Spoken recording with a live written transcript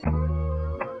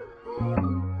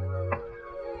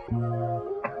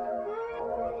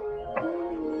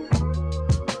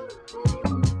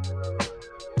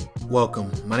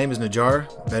Welcome, my name is Najar,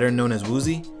 better known as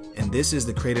Woozy, and this is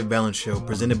the Creative Balance Show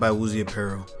presented by Woozy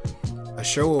Apparel. A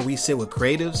show where we sit with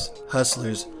creatives,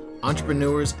 hustlers,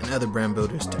 entrepreneurs, and other brand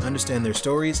builders to understand their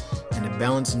stories and the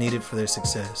balance needed for their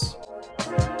success.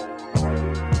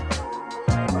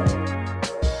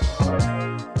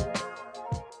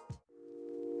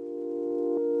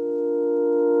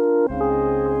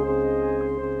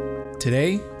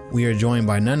 Today, we are joined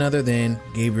by none other than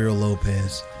Gabriel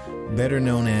Lopez, better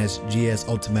known as GS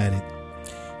Ultimatic.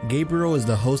 Gabriel is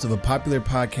the host of a popular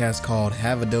podcast called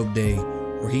Have a Dope Day,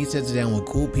 where he sits down with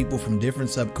cool people from different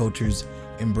subcultures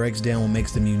and breaks down what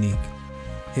makes them unique.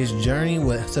 His journey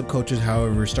with subcultures,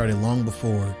 however, started long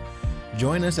before.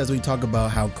 Join us as we talk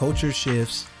about how culture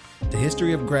shifts, the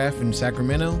history of graph in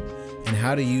Sacramento, and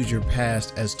how to use your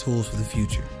past as tools for the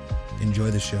future. Enjoy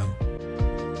the show.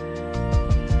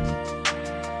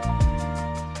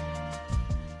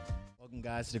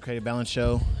 Guys, to the Creative Balance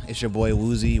Show. It's your boy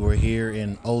Woozy. We're here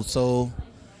in Old Soul,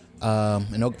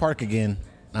 in Oak Park again.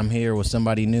 I'm here with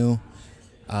somebody new,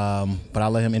 but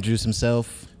I'll let him introduce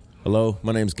himself. Hello,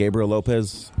 my name's Gabriel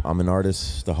Lopez. I'm an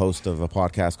artist, the host of a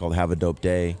podcast called Have a Dope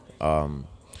Day. I'm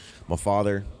a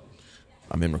father.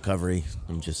 I'm in recovery.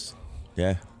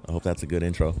 I hope that's a good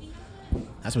intro.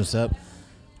 That's what's up.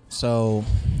 So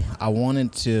I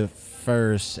wanted to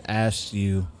first ask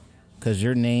you, because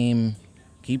your name...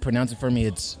 Can you pronounce it for me?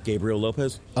 It's Gabriel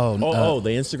Lopez? The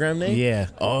Instagram name? Yeah.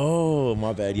 Oh,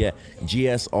 my bad. Yeah.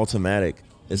 GS Ultimatic.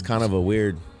 It's kind of a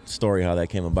weird story how that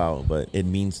came about, but it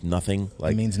means nothing.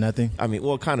 It means nothing? I mean,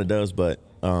 well, it kind of does, but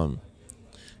when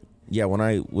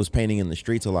I was painting in the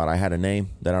streets a lot, I had a name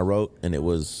that I wrote, and it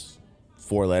was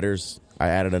 4 letters. I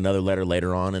added another letter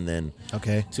later on, and then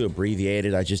to abbreviate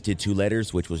it, I just did 2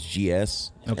 letters, which was GS.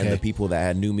 Okay. And the people that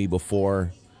had knew me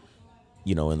before,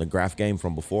 in the graph game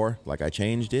from before, like I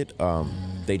changed it,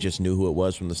 they just knew who it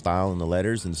was from the style and the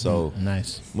letters. And so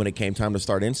nice. When it came time to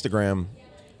start Instagram,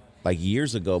 like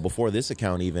years ago, before this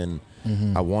account even,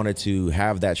 I wanted to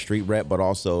have that street rep, but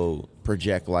also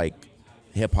project like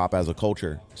hip hop as a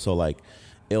culture. So like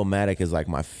Illmatic is like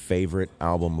my favorite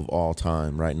album of all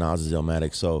time, right? Nas's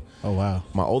Illmatic. So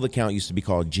my old account used to be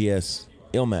called GS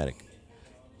Illmatic.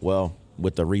 Well,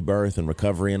 with the rebirth and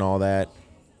recovery and all that,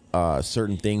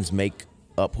 certain things make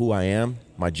up who I am.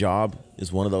 My job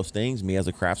is one of those things, me as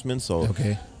a craftsman. So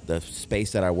the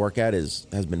space that I work at has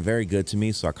been very good to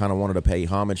me. So I kind of wanted to pay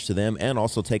homage to them and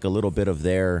also take a little bit of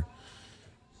their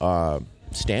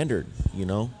standard,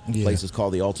 Place is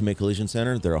called the Ultimate Collision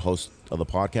Center. They're a host of the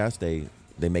podcast.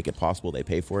 They make it possible. They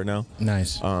pay for it now.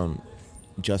 Nice.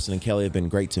 Justin and Kelly have been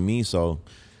great to me. So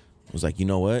I was like, you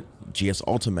know what? GS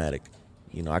Ultimatic.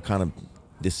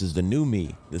 This is the new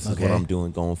me. This is what I'm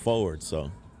doing going forward. So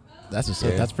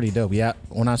that's pretty dope. Yeah.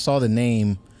 When I saw the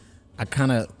name, I kind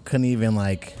of couldn't even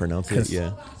pronounce it.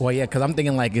 Yeah. Well, yeah, because I'm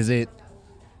thinking is it,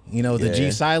 the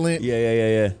G silent?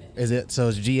 Yeah. Is it? So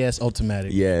it's GS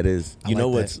Ultimatic. Yeah, it is.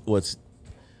 What's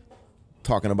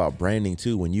talking about branding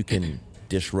too? When you can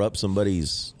disrupt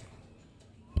somebody's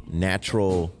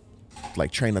natural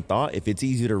train of thought. If it's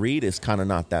easy to read, it's kind of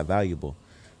not that valuable.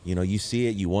 You see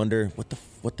it, you wonder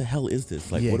what the hell is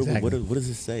this? What does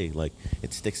this say?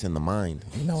 It sticks in the mind.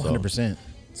 100%.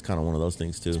 It's kind of one of those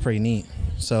things too. It's pretty neat.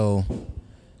 So,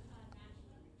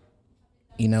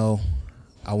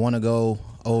 I want to go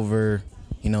over,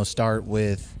 start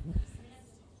with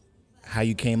how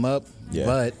you came up. Yeah.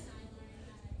 But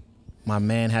my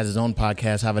man has his own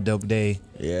podcast, Have a Dope Day.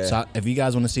 Yeah. So if you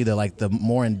guys want to see the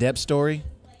more in-depth story,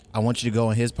 I want you to go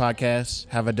on his podcast,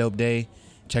 Have a Dope Day.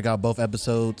 Check out both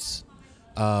episodes.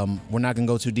 We're not going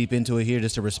to go too deep into it here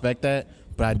just to respect that,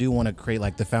 but I do want to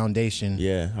create the foundation.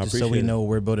 Yeah, I appreciate so we know what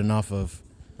we're building off of.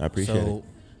 I appreciate it.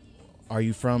 Are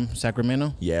you from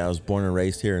Sacramento? Yeah, I was born and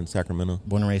raised here in Sacramento.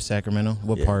 Born and raised Sacramento?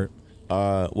 What part?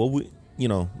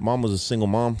 Mom was a single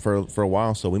mom for a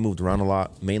while, so we moved around a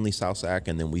lot, mainly South Sac,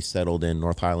 and then we settled in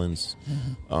North Highlands.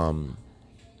 Mom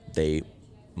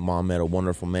met a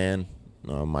wonderful man,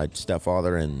 my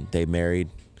stepfather, and they married.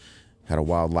 Had a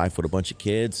wild life with a bunch of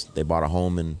kids. They bought a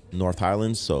home in North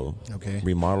Highlands, so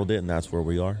remodeled it, and that's where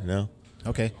we are now.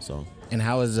 Okay. So, and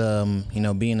how is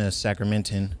being a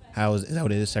Sacramentan? Is that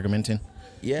what it is, Sacramentan?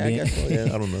 Yeah, I guess so. Yeah,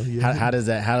 I don't know. Yeah.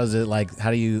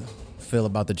 How do you feel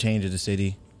about the change of the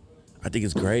city? I think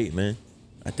it's great, man.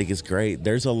 I think it's great.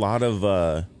 There's a lot of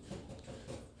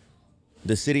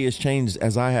the city has changed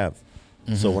as I have.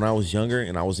 So when I was younger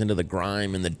and I was into the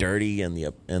grime and the dirty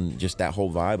and just that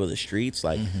whole vibe of the streets,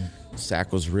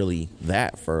 Sac was really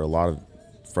that for a lot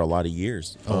of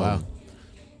years. Oh wow.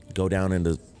 Go down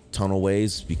into tunnel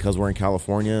ways because we're in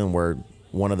California and we're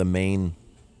one of the main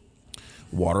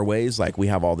waterways. Like we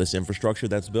have all this infrastructure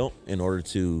that's built in order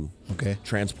to Okay.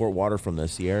 transport water from the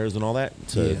Sierras and all that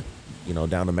to,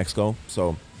 down to Mexico.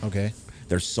 So Okay.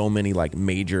 there's so many like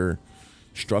major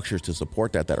structures to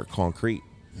support that are concrete.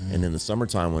 And in the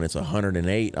summertime when it's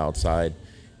 108 outside,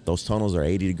 those tunnels are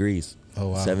 80 degrees,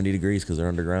 70 degrees because they're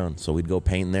underground. So we'd go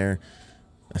paint there.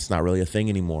 That's not really a thing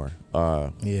anymore.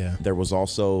 There was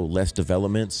also less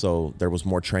development, so there was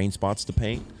more train spots to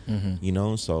paint,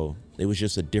 so it was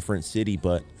just a different city.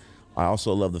 But I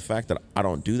also love the fact that I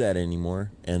don't do that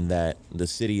anymore and that the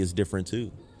city is different too,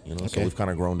 so we've kind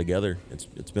of grown together.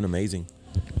 It's been amazing.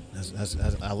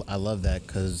 I love that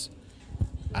because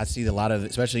I see a lot of,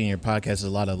 especially in your podcast, a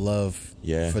lot of love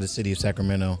for the city of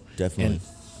Sacramento. Definitely. And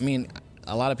I mean,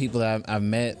 a lot of people that I've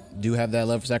met do have that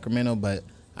love for Sacramento, but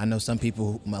I know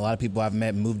a lot of people I've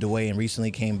met moved away and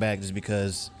recently came back just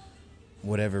because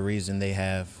whatever reason they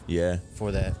have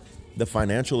for that. The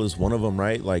financial is one of them,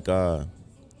 right? Like, I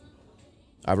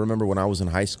remember when I was in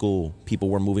high school, people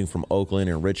were moving from Oakland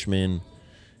and Richmond,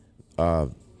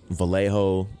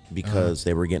 Vallejo, because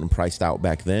they were getting priced out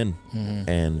back then.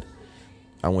 And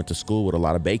I went to school with a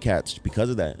lot of Bay Cats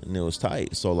because of that, and it was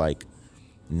tight. So, like,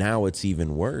 now it's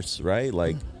even worse, right?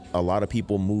 Like, a lot of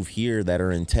people move here that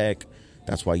are in tech.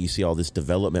 That's why you see all this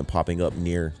development popping up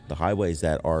near the highways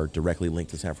that are directly linked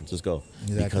to San Francisco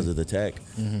because of the tech.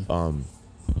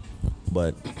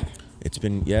 But it's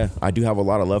been, I do have a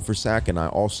lot of love for Sac, and I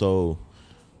also,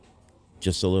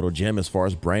 just a little gem as far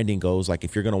as branding goes, like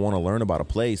if you're going to want to learn about a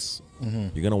place,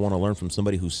 you're going to want to learn from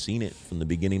somebody who's seen it from the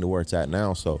beginning to where it's at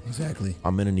now. So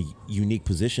I'm in a unique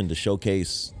position to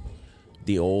showcase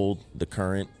the old, the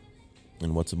current,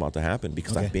 and what's about to happen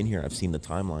because I've been here. I've seen the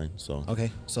timeline. So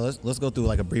let's go through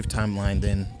like a brief timeline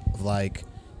then of like,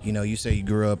 you say you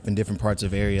grew up in different parts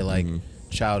of area, like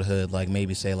childhood, like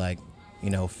maybe say like,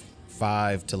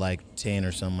 5 to like 10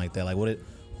 or something like that. Like what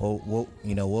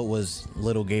was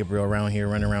little Gabriel around here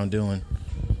running around doing?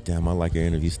 Damn, I like your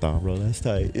interview style, bro. That's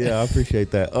tight. Yeah, I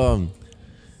appreciate that.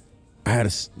 I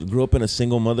grew up in a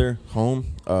single mother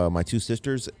home, my 2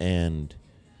 sisters, and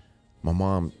my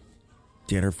mom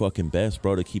did her fucking best,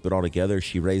 bro, to keep it all together.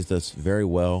 She raised us very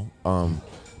well.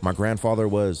 My grandfather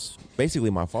was basically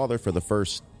my father for the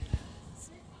first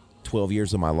 12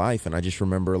 years of my life, and I just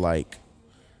remember like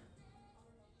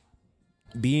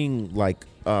being like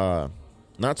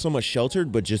not so much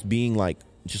sheltered, but just being like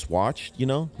just watched,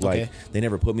 like they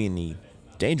never put me in any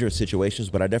dangerous situations,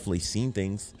 but I definitely seen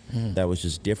things that was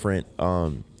just different.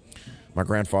 My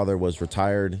grandfather was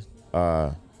retired,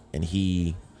 and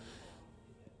he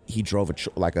drove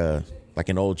like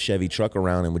an old Chevy truck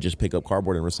around and would just pick up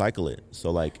cardboard and recycle it. So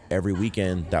like every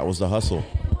weekend, that was the hustle.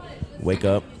 Wake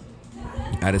up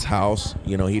at his house,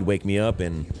 he'd wake me up,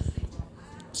 and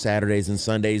Saturdays and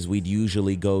Sundays we'd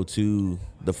usually go to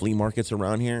the flea markets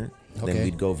around here. Then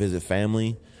we'd go visit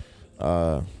family.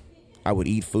 I would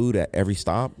eat food at every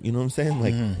stop. You know what I'm saying?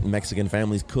 Like Mexican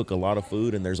families cook a lot of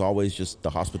food, and there's always just the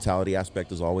hospitality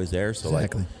aspect is always there. So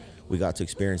like we got to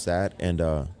experience that, and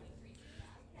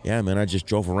man, I just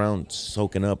drove around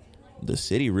soaking up the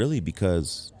city really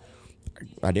because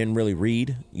I didn't really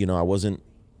read. I wasn't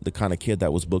the kind of kid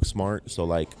that was book smart. So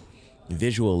like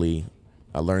visually,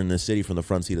 I learned the city from the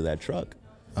front seat of that truck.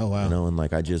 Oh, wow. And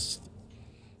like I just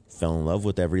fell in love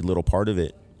with every little part of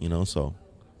it, So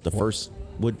the first,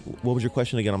 what was your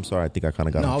question again? I'm sorry. I think I kind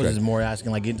of got off track. I was just more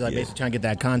asking, like basically trying to get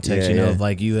that context, of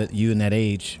like you in that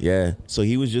age. Yeah. So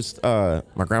he was just, my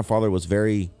grandfather was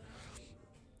very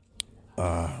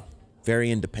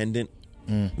independent,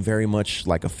 very much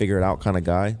like a figure it out kind of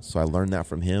guy. So I learned that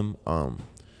from him.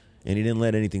 And he didn't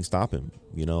let anything stop him.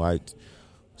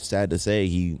 Sad to say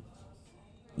he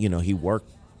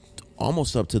worked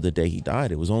almost up to the day he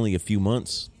died. It was only a few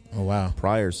months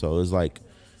prior. So it was like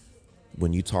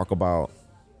when you talk about,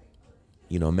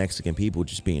 Mexican people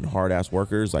just being hard ass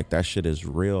workers, like that shit is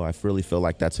real. I really feel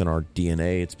like that's in our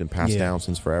DNA. It's been passed down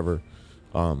since forever.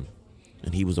 And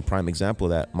he was a prime example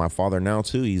of that. My father now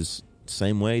too, he's the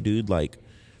same way, dude. Like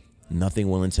nothing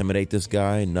will intimidate this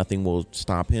guy. Nothing will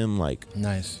stop him. Like,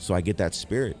 nice. So I get that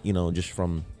spirit, just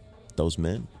from those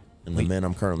men and the men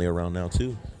I'm currently around now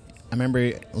too. I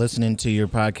remember listening to your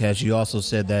podcast. You also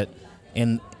said that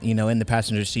in the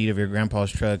passenger seat of your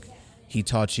grandpa's truck, he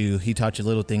taught you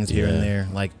little things here and there,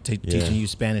 like teaching you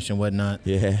Spanish and whatnot.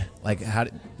 Yeah. Like how,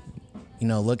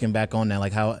 looking back on that,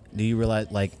 like how do you realize,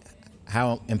 like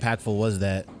how impactful was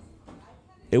that?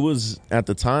 It was at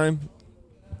the time,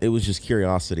 it was just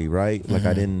curiosity, right? Like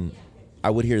I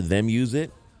would hear them use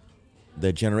it.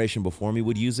 The generation before me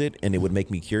would use it, and it would make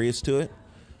me curious to it.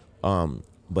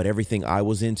 But everything I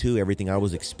was into, everything I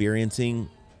was experiencing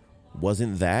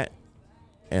wasn't that.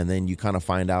 and then you kind of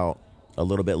find out a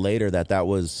little bit later that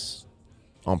was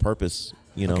on purpose.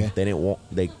 You know, Okay. they didn't want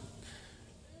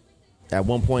at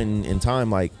one point in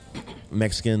time, like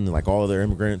Mexican, like all other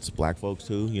immigrants, black folks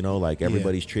too, you know, like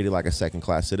everybody's treated like a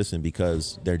second-class citizen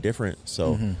because they're different.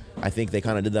 So I think they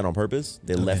kind of did that on purpose.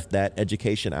 They left that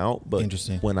education out. But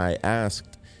Interesting. when I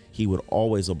asked, he would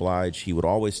always oblige. He would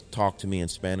always talk to me in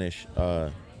Spanish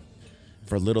for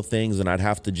little things, and I'd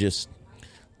have to just,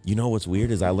 you know, what's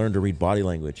weird is I learned to read body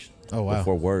language Oh, wow.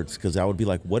 before words, because I would be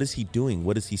like, what is he doing?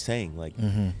 What is he saying? Like,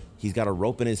 he's got a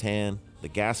rope in his hand, the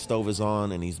gas stove is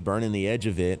on, and he's burning the edge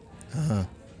of it.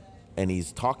 And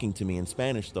he's talking to me in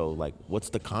Spanish, though. Like, what's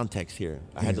the context here?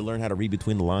 I had to learn how to read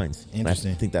between the lines. And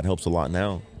Interesting. I think that helps a lot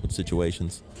now with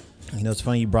situations. You know, it's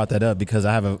funny you brought that up because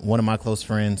I have one of my close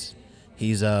friends.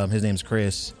 He's his name's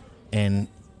Chris, and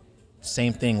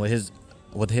same thing with his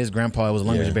grandpa. It was a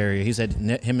language barrier. He said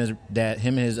him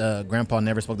and his grandpa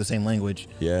never spoke the same language.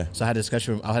 Yeah. So I had a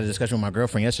discussion with my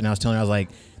girlfriend yesterday. I was telling her, I was like,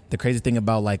 the crazy thing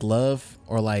about like love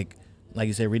or like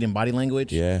you said, reading body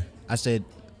language. Yeah. I said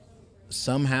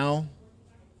somehow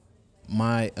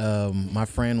my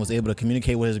friend was able to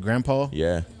communicate with his grandpa.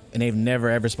 Yeah. And they've never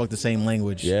ever spoke the same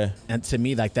language. Yeah. And to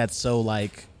me, like that's so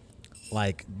like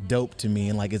dope to me,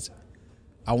 and like it's.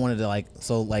 I wanted to like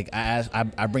so like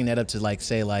I bring that up to like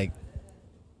say like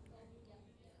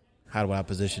how do I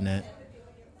position that?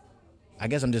 I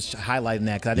guess I'm just highlighting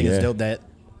that because I think it's dope that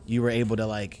you were able to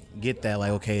like get that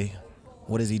like okay,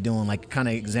 what is he doing? Like kind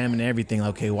of examine everything.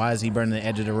 Like, okay, why is he burning the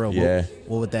edge of the rope? Yeah.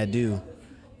 What would that do?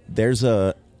 There's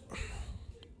not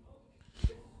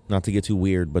to get too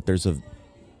weird, but this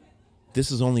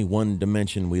is only one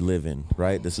dimension we live in,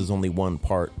 right? This is only one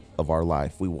part of our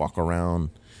life. We walk around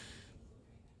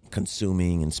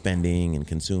consuming and spending and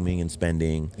consuming and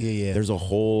spending. Yeah. There's a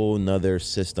whole nother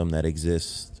system that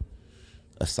exists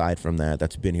aside from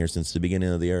that's been here since the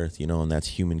beginning of the earth, you know, and that's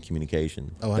human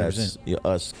communication. Oh, 100%. That's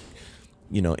us,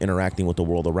 you know, interacting with the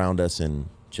world around us and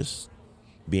just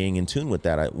being in tune with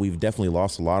that. We've definitely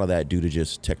lost a lot of that due to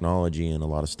just technology and a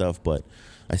lot of stuff. But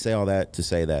I say all that to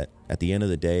say that at the end of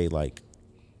the day, like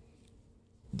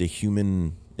the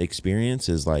human experience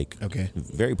is like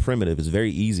very primitive. It's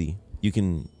very easy. You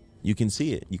can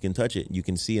see it. You can touch it. You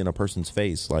can see in a person's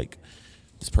face, like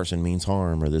this person means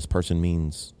harm or this person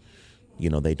means, you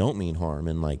know, they don't mean harm.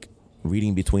 And like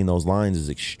reading between those lines is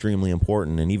extremely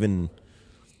important. And even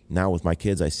now with my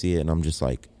kids, I see it and I'm just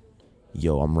like,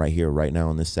 yo, I'm right here right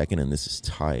now in this second and this is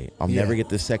tight. I'll never get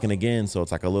this second again. So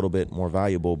it's like a little bit more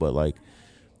valuable, but like,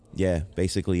 yeah,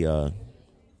 basically,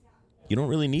 you don't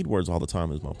really need words all the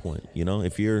time is my point. You know,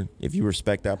 if you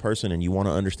respect that person and you want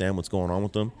to understand what's going on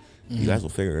with them, you guys will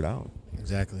figure it out.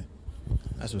 Exactly.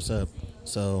 That's what's up.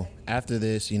 So after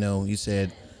this, you know, you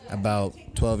said about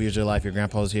 12 years of your life, your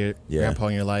grandpa was here, grandpa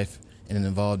in your life, and it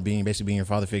involved basically being your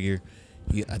father figure.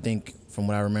 I think from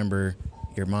what I remember,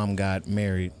 your mom got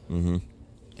married. Mm-hmm.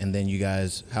 And then you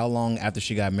guys, how long after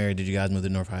she got married did you guys move to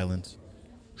North Highlands?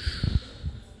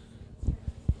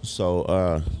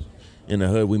 So, in the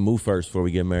hood, we move first before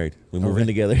we get married. We move in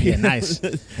together. Yeah, nice.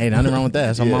 Hey, nothing wrong with that.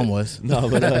 That's how mom was. No,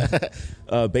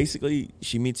 but basically,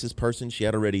 she meets this person. She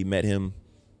had already met him,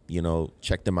 you know,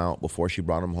 checked him out before she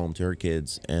brought him home to her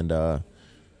kids. And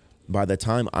by the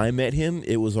time I met him,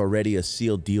 it was already a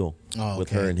sealed deal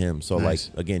with her and him. So, nice.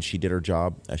 like, again, she did her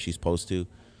job as she's supposed to.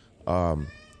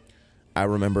 I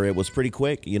remember it was pretty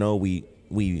quick. You know, we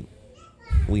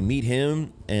meet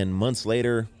him, and months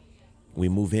later, we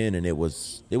move in, and it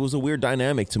was a weird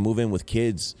dynamic to move in with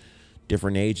kids,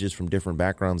 different ages from different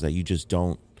backgrounds that you just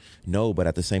don't know, but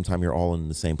at the same time you're all in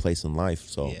the same place in life.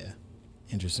 So yeah,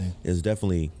 interesting. It's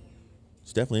definitely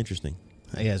interesting.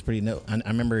 Yeah, it's pretty. I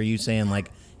remember you saying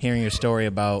like hearing your story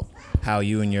about how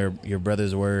you and your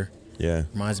brothers were. Yeah,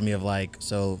 reminds me of like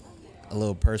a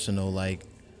little personal like.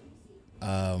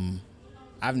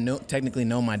 I've technically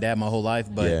known my dad my whole life,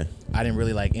 but I didn't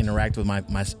really like interact with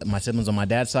my siblings on my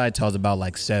dad's side till I was about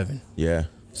like 7. Yeah.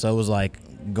 So it was like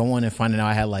going and finding out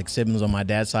I had like siblings on my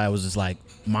dad's side was just like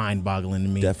mind boggling to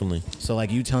me. Definitely. So like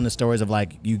you telling the stories of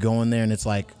like you going there and it's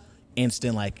like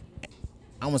instant like I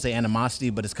don't want to say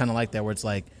animosity, but it's kind of like that where it's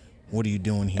like, what are you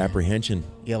doing here? Apprehension.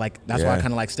 Yeah, like that's why I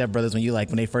kind of like stepbrothers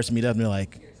when they first meet up and they're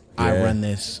like, I run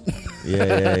this.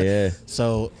 Yeah.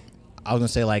 So I was gonna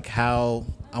say like how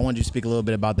I wanted you to speak a little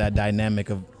bit about that dynamic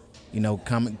of, you know,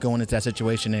 going into that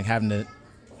situation and having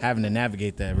to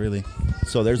navigate that really.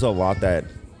 So there's a lot that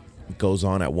goes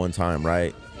on at one time,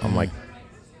 right? I'm like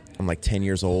 10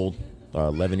 years old,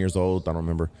 11 years old. I don't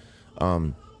remember.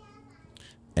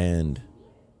 And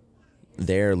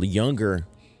they're younger,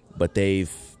 but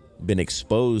they've been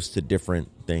exposed to different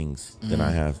things than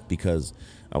I have because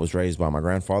I was raised by my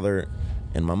grandfather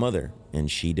and my mother, and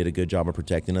she did a good job of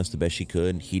protecting us the best she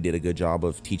could. He did a good job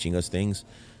of teaching us things.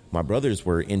 My brothers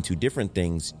were into different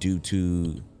things due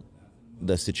to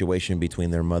the situation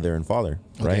between their mother and father,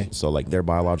 right? So like their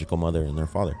biological mother and their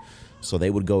father. So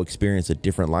they would go experience a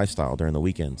different lifestyle during the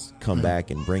weekends, come back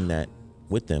and bring that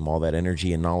with them, all that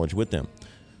energy and knowledge with them.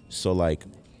 So like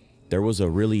there was a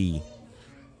really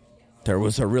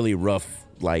rough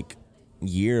like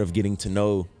year of getting to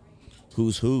know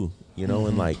who's who, you know,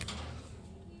 and like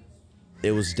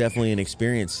it was definitely an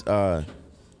experience.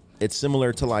 It's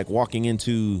similar to like walking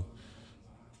into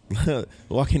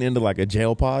like a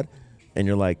jail pod, and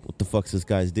you're like, what the fuck's this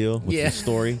guy's deal? What's his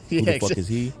story? Who the fuck is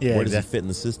he? Where does he fit in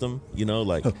the system? You know,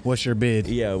 like what's your bid?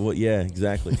 Yeah, well, yeah,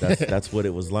 exactly. That's what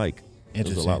it was like. It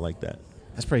was a lot like that.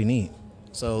 That's pretty neat.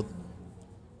 So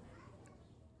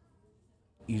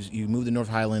you moved to North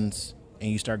Highlands and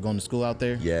you start going to school out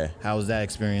there? Yeah. How was that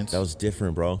experience? That was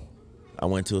different, bro. I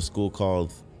went to a school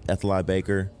called Ethel I.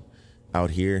 Baker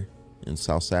out here in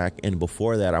South Sac, and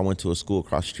before that I went to a school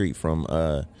across the street from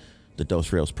the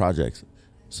Dos Rios projects.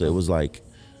 So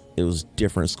it was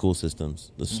different school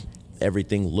systems.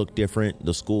 Everything looked different.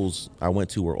 The schools I went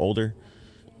to were older,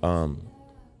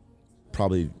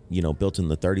 probably, you know, built in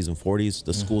the 30s and 40s.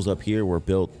 The schools up here were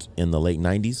built in the late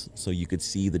 90s, so you could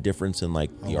see the difference in like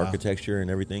the architecture and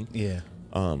everything. Yeah.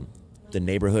 The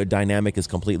neighborhood dynamic is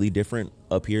completely different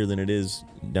up here than it is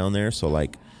down there. So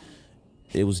like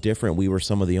it was different. We were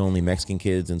some of the only Mexican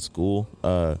kids in school.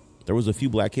 There was a few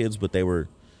black kids, but they were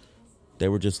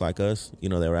just like us, you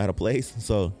know, they were out of place.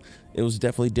 So it was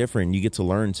definitely different. You get to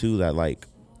learn too that like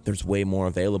there's way more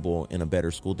available in a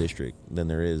better school district than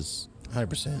there is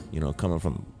 100%. You know, coming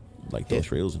from like Dos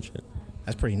Rios and shit.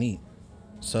 That's pretty neat.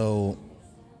 So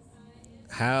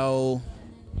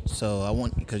I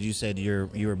want, because you said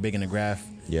you were big into graph.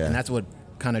 Yeah. And that's what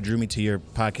kind of drew me to your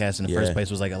podcast in the first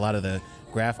place, was like a lot of the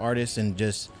graph artists and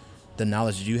just the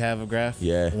knowledge that you have of graph.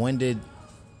 Yeah. When did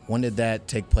that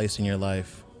take place in your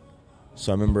life?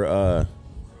 So I remember,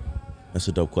 that's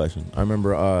a dope question. I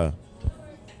remember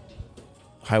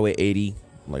Highway 80,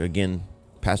 like again,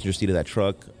 passenger seat of that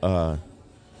truck,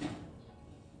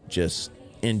 just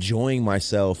enjoying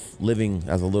myself living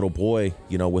as a little boy,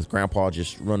 you know, with grandpa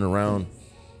just running around,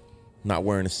 not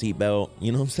wearing a seatbelt,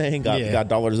 you know what I'm saying? Got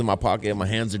dollars in my pocket, my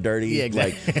hands are dirty, yeah,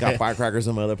 exactly. like got firecrackers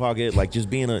in my other pocket, like just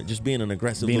being an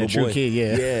aggressive being little a true kid,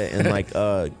 yeah, and like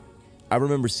I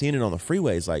remember seeing it on the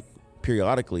freeways like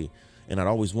periodically, and I'd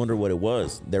always wonder what it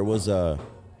was. There was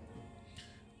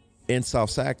in South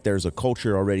Sac, there's a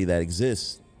culture already that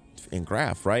exists in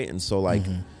graph, right? And so like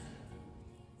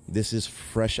this is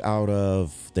fresh out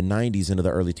of the 90s into the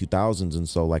early 2000s, and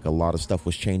so like a lot of stuff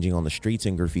was changing on the streets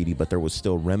in graffiti, but there was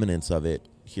still remnants of it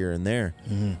here and there.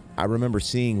 I remember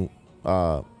seeing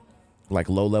like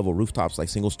low-level rooftops, like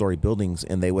single-story buildings,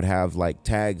 and they would have like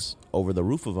tags over the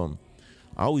roof of them.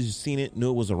 I always seen it, knew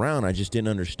it was around, I just didn't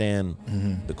understand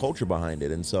the culture behind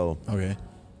it. And so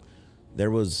there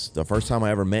was, the first time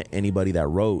I ever met anybody that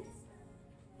wrote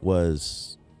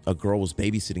was a girl was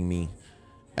babysitting me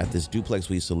at this duplex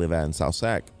we used to live at in South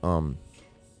Sac.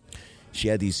 She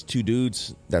had these two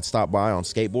dudes that stopped by on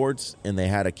skateboards, and they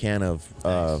had a can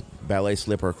of ballet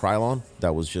slipper Krylon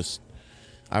that was just,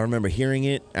 I remember hearing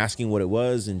it, asking what it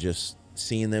was, and just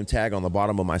seeing them tag on the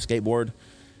bottom of my skateboard.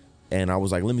 And I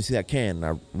was like, let me see that can. And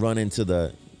I run into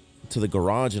the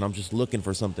garage, and I'm just looking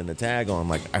for something to tag on.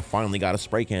 Like, I finally got a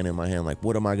spray can in my hand. Like,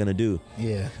 what am I going to do?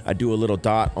 Yeah. I do a little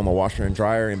dot on the washer and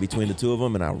dryer in between the two of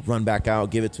them, and I run back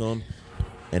out, give it to them.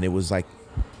 And it was like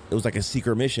a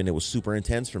secret mission. It was super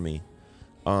intense for me.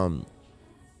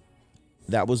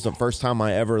 That was the first time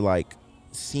I ever like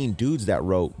seen dudes that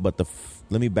wrote. But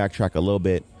let me backtrack a little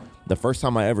bit. The first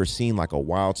time I ever seen like a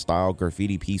wild style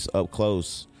graffiti piece up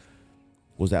close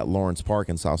was at Lawrence Park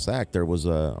in South Sac. There was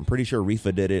I'm pretty sure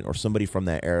Rifa did it, or somebody from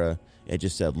that era. It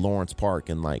just said Lawrence Park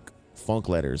in like funk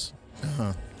letters.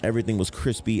 Everything was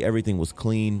crispy, everything was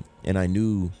clean, and I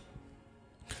knew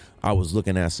I was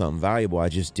looking at something valuable. I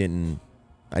didn't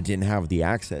have the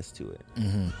access to it.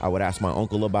 I would ask my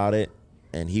uncle about it,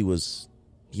 and he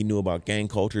knew about gang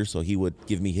culture, so he would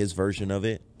give me his version of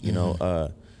it. You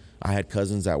know, I had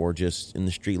cousins that were just in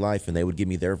the street life, and they would give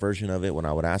me their version of it when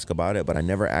I would ask about it, but I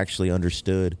never actually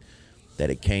understood that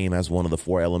it came as one of the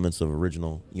four elements of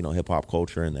original, you know, hip-hop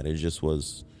culture, and that it just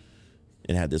was,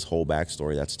 it had this whole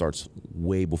backstory that starts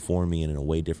way before me and in a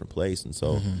way different place. And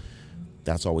so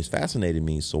that's always fascinated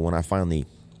me. So when I finally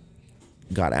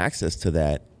got access to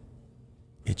that,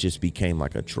 it just became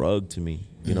like a drug to me,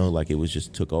 you know, like it was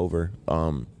just took over.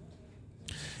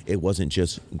 It wasn't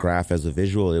just graph as a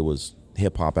visual, it was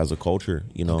hip hop as a culture,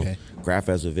 you know. Graph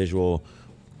as a visual,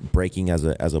 breaking as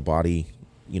a body,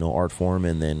 art form,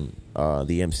 and then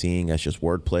the emceeing as just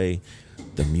wordplay,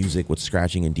 the music with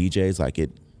scratching and DJs, like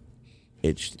it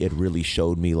really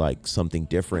showed me like something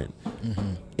different.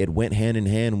 It went hand in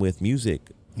hand with music.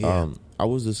 I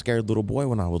was a scared little boy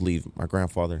when I would leave my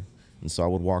grandfather, and so I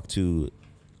would walk to,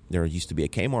 there used to be a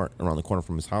Kmart around the corner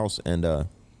from his house, and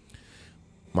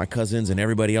my cousins and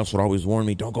everybody else would always warn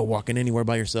me, don't go walking anywhere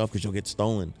by yourself because you'll get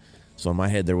stolen. So in my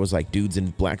head, there was like dudes in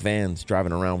black vans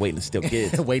driving around waiting to steal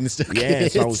kids. Yeah,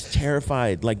 so I was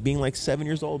terrified, like being like 7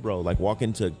 years old, bro, like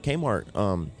walking to Kmart.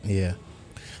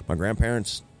 My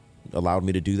grandparents allowed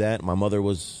me to do that. My mother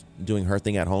was doing her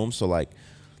thing at home. So like,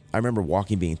 I remember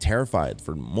walking, being terrified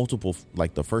for multiple,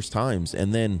 like the first times.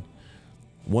 And then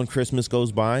one Christmas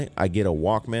goes by, I get a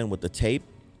Walkman with the tape.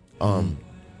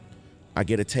 I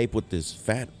get a tape with this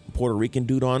fat Puerto Rican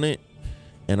dude on it.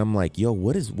 And I'm like, yo,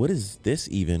 what is this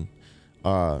even?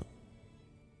 I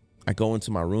go into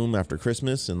my room after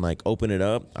Christmas and like open it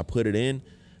up. I put it in,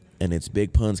 and it's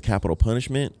Big Pun's Capital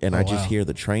Punishment. And I just hear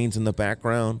the trains in the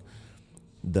background,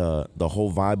 the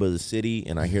whole vibe of the city,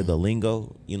 and I hear the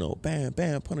lingo, bam,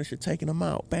 bam, Punisher taking them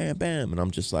out, bam, bam. And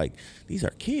I'm just like, these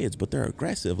are kids, but they're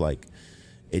aggressive. Like,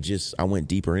 I went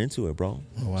deeper into it, bro.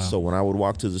 Oh, wow. So when I would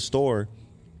walk to the store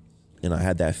and I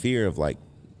had that fear of like,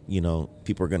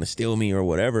 people are going to steal me or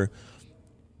whatever,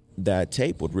 that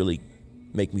tape would really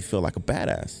make me feel like a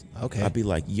badass. Okay. I'd be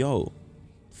like, yo,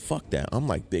 fuck that. I'm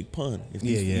like Big Pun.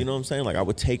 You know what I'm saying? Like, I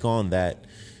would take on that.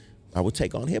 I would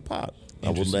take on hip hop. I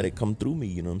would let it come through me,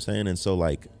 you know what I'm saying? And so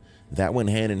like that went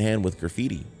hand in hand with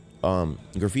graffiti.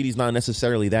 Graffiti's not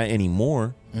necessarily that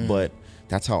anymore, but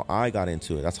that's how I got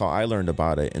into it. That's how I learned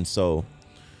about it. And so,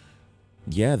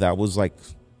 yeah, that was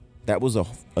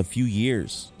a few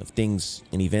years of things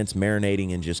and events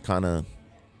marinating and just kind of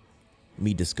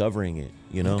me discovering it,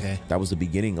 Okay. That was the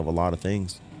beginning of a lot of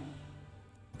things.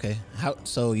 Okay.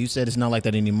 So you said it's not like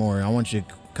that anymore. I want you to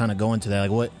kind of go into that.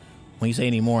 Like, when you say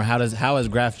anymore, how has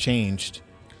graph changed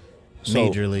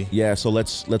majorly? Yeah. So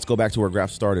let's go back to where graph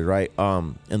started, right?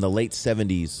 In the late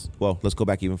 70s. Well, let's go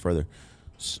back even further.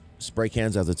 Spray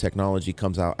cans as a technology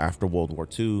comes out after World War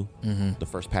II. The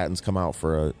first patents come out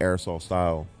for a aerosol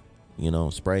style,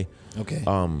 spray. Okay.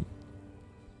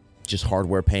 Just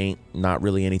hardware paint, not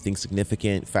really anything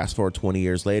significant. Fast forward 20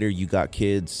 years later, you got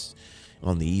kids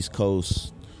on the East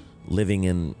Coast living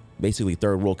in basically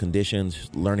third world conditions,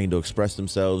 learning to express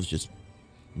themselves, just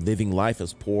living life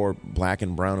as poor black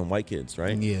and brown and white kids,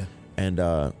 right? Yeah.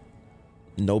 And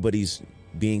nobody's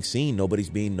being seen, nobody's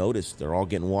being noticed. They're all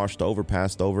getting washed over,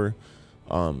 passed over.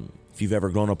 If you've ever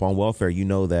grown up on welfare, you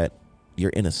know that you're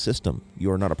in a system.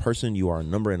 You are not a person, you are a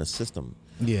number in a system.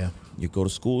 Yeah. You go to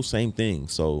school, same thing.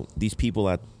 So these people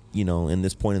at, in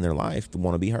this point in their life, they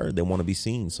want to be heard, they want to be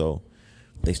seen. So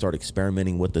they start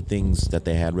experimenting with the things that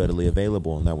they had readily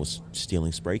available, and that was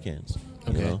stealing spray cans.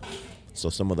 Okay. So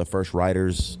some of the first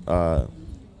writers were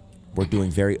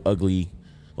doing very ugly,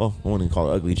 well, I wouldn't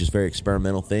call it ugly, just very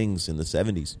experimental things in the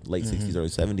 70s, late 60s, early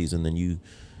 70s. And then you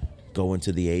go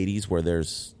into the 80s where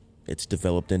it's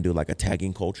developed into like a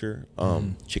tagging culture,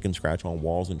 chicken scratch on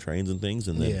walls and trains and things.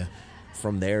 And then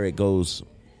from there it goes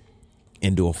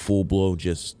into a full-blown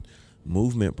just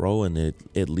movement, bro. And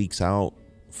it leaks out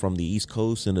from the East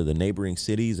Coast into the neighboring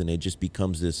cities, and it just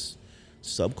becomes this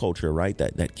subculture, right,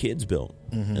 that kids built.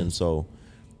 And so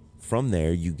from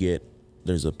there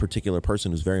there's a particular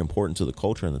person who's very important to the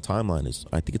culture and the timeline.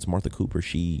 I think it's Martha Cooper.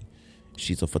 She's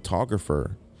a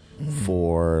photographer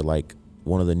for like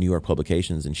one of the New York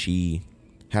publications, and she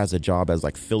has a job as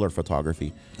like filler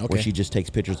photography, where she just takes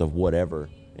pictures of whatever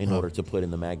in order to put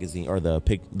in the magazine or the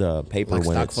paper, like when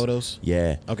stock it's photos.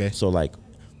 Yeah. Okay. So like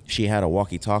she had a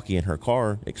walkie-talkie in her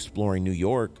car exploring New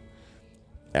York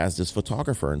as this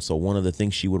photographer. And so one of the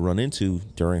things she would run into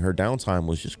during her downtime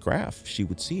was just graph. She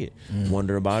would see it,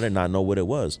 wonder about it, not know what it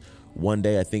was. One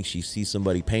day, I think she sees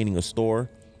somebody painting a store.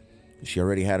 She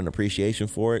already had an appreciation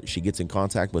for it. She gets in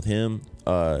contact with him.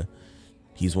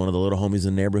 He's one of the little homies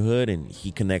in the neighborhood, and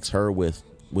he connects her with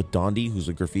Dondi, who's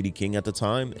a graffiti king at the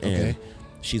time. And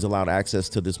she's allowed access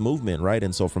to this movement, right?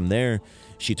 And so from there,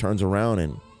 she turns around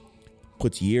and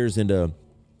puts years into,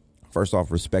 first off,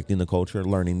 respecting the culture,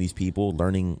 learning these people,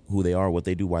 learning who they are, what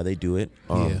they do, why they do it,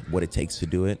 what it takes to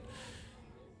do it.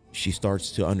 She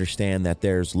starts to understand that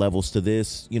there's levels to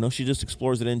this. She just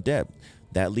explores it in depth.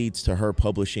 That leads to her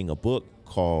publishing a book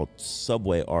called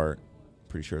Subway Art.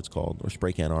 Pretty sure it's called, or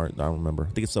Spray Can Art. I don't remember.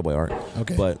 I think it's Subway Art.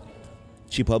 Okay. But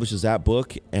she publishes that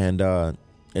book, and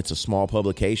it's a small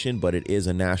publication, but it is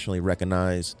a nationally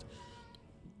recognized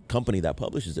company that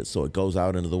publishes it. So it goes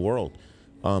out into the world.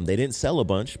 They didn't sell a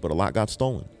bunch, but a lot got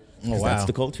stolen. Oh, wow. That's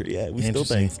the culture. Yeah, we still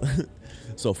think.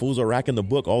 So fools are racking the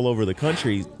book all over the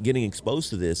country, getting exposed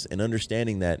to this and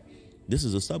understanding that this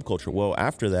is a subculture. Well,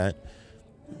 after that,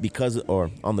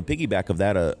 on the piggyback of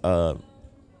that, a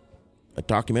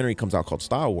documentary comes out called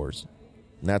Star Wars,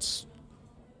 and that's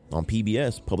on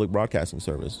PBS, Public Broadcasting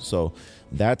Service. So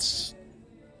that's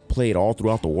played all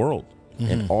throughout the world.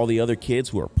 And all the other kids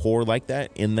who are poor like that,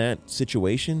 in that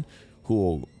situation,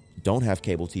 who don't have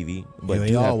cable TV, but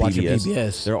do have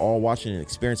PBS, they're all watching and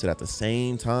experience it at the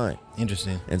same time.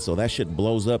 Interesting. And so that shit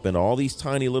blows up into all these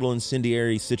tiny little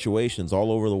incendiary situations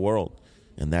all over the world.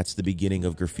 And that's the beginning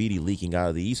of graffiti leaking out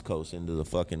of the East Coast into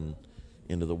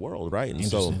the world, right? And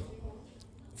so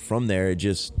from there,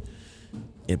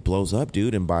 it blows up,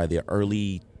 dude. And by the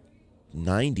early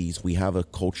 90s, we have a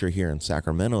culture here in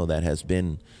Sacramento that has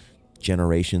been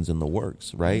generations in the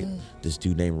works, right? This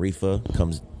dude named Rifa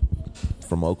comes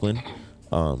from Oakland,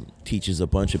 teaches a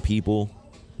bunch of people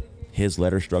his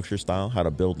letter structure style, how to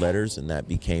build letters, and that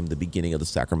became the beginning of the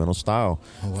Sacramento style.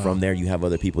 Oh, wow. From there, you have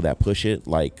other people that push it,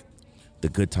 like the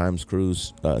Good Times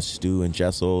crews, Stu and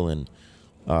Jessel, and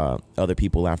other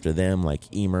people after them, like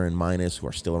Emer and Minus, who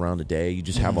are still around today. You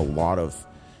just have a lot of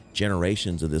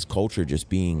generations of this culture just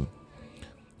being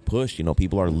pushed. You know,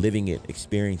 people are living it,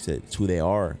 experiencing it. It's who they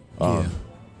are.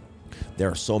 There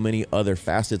are so many other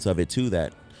facets of it too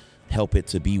that help it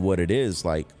to be what it is.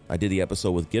 Like, I did the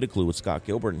episode with Get a Clue with Scott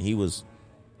Gilbert, and he was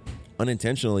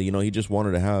unintentionally, you know, he just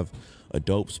wanted to have a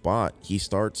dope spot. He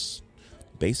starts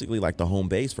basically like the home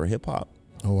base for hip hop.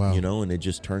 Oh, wow. You know, and it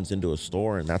just turns into a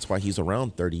store, and that's why he's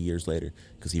around 30 years later,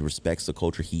 because he respects the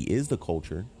culture. He is the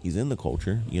culture. He's in the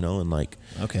culture, you know, and like,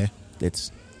 okay,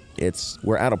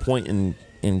 we're at a point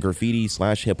in graffiti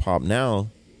 / hip hop now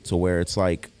to where it's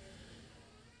like,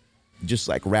 just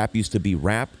like rap used to be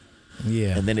rap,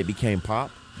 and then it became pop.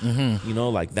 You know,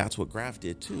 like that's what graph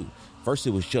did too. First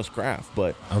it was just graph,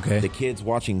 but the kids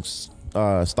watching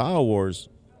Style Wars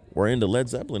were into Led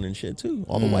Zeppelin and shit too.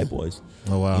 All the white boys.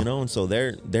 Oh, wow. You know, and so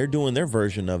they're doing their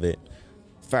version of it.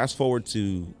 Fast forward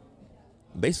to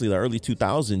basically the early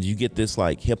 2000s, you get this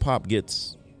like hip hop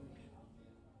gets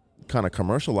kind of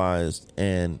commercialized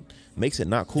and makes it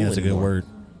not cool anymore. That's a good word.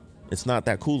 It's not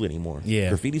that cool anymore. Yeah.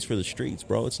 Graffiti's for the streets,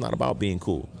 bro. It's not about being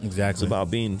cool. Exactly. It's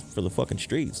about being for the fucking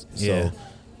streets. So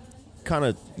kind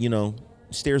of, you know,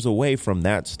 steers away from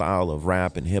that style of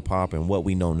rap and hip hop and what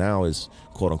we know now is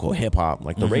quote unquote hip hop,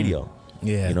 like the radio.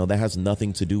 Yeah. You know, that has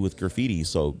nothing to do with graffiti.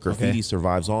 So graffiti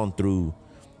survives on through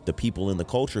the people in the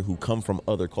culture who come from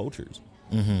other cultures.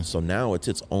 So now it's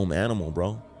its own animal,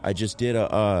 bro. I just did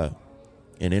an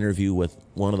interview with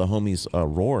one of the homies,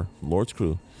 Roar, Lord's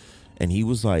Crew, and he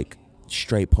was like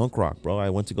straight punk rock, bro. I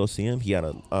went to go see him. He had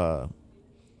a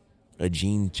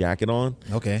jean jacket on.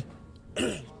 Okay.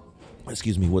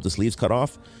 Excuse me, with the sleeves cut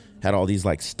off. Had all these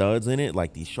like studs in it,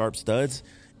 like these sharp studs.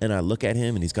 And I look at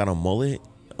him and he's got a mullet,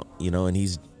 you know, and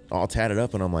he's all tatted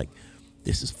up. And I'm like,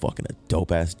 this is fucking a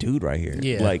dope ass dude right here.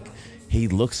 Yeah. Like, he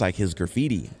looks like his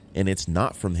graffiti and it's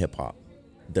not from hip hop.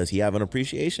 Does he have an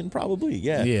appreciation? Probably,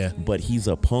 yeah. Yeah. But he's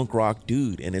a punk rock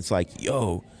dude. And it's like,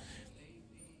 yo,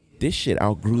 this shit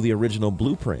outgrew the original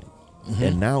blueprint.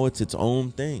 And now it's its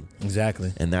own thing.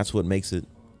 Exactly. And that's what makes it,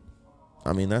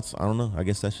 I mean, I don't know. I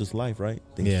guess that's just life, right?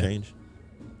 Things change.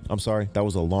 I'm sorry. That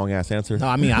was a long ass answer. No,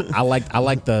 I mean, I like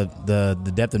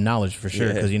the depth of knowledge for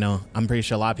sure. Because, you know, I'm pretty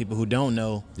sure a lot of people who don't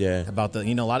know about the,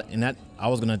 you know, a lot, and that I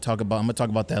was going to talk about, I'm going to talk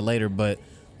about that later, but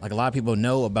like a lot of people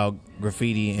know about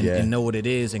graffiti and know what it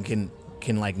is and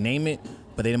can like name it,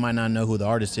 but they might not know who the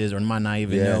artist is or might not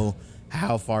even know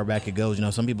how far back it goes. You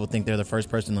know, some people think they're the first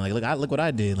person to like, look what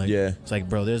I did. Like, it's like,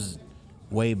 bro, there's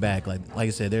way back. Like I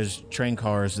said, there's train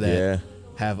cars that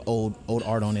have old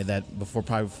art on it that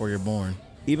probably before you're born.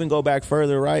 Even go back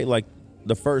further, right? Like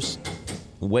the first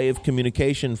way of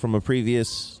communication from a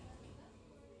previous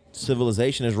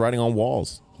civilization is writing on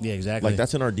walls. Yeah, exactly. Like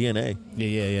that's in our DNA.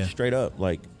 Yeah. Straight up.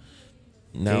 Like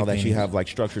now that you have like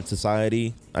structured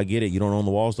society, I get it. You don't own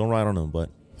the walls, don't write on them. But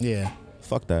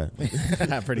fuck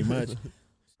that. Pretty much.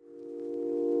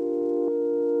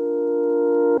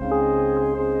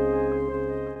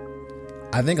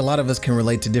 I think a lot of us can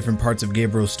relate to different parts of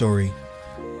Gabriel's story.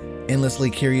 Endlessly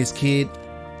curious kid,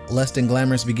 less than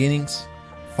glamorous beginnings,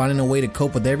 finding a way to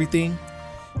cope with everything.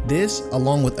 This,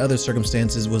 along with other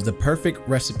circumstances, was the perfect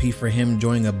recipe for him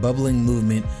joining a bubbling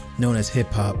movement known as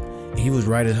hip-hop. He was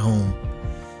right at home.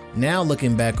 Now,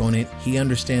 looking back on it, he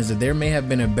understands that there may have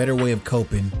been a better way of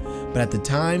coping, but at the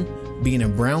time, being a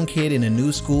brown kid in a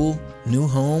new school, new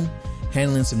home,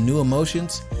 handling some new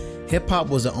emotions, hip-hop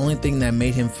was the only thing that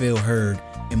made him feel heard,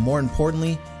 and more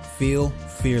importantly, feel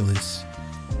fearless.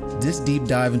 This deep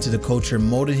dive into the culture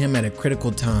molded him at a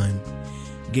critical time.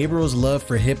 Gabriel's love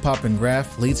for hip-hop and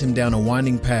graph leads him down a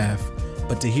winding path,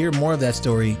 but to hear more of that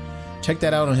story, check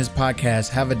that out on his podcast,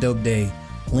 Have a Dope Day,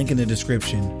 link in the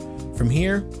description. From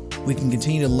here, we can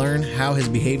continue to learn how his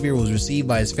behavior was received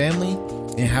by his family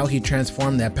and how he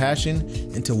transformed that passion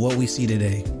into what we see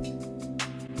today.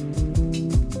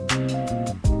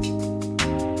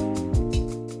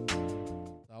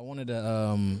 I wanted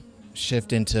to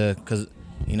shift into, because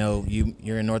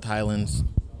you're in North Highlands,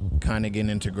 kind of getting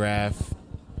into graph.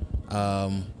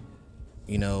 I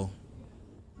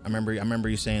remember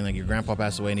you saying like your grandpa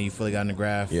passed away and then you fully got into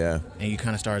graph. Yeah. And you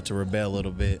kind of started to rebel a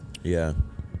little bit. Yeah.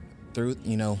 Through,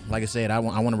 like I said, I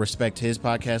want to respect his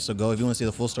podcast. So if you want to see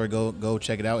the full story, go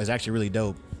check it out. It's actually really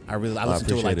dope. I listened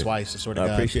to it like twice. I swear to God.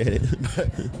 I appreciate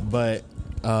it. but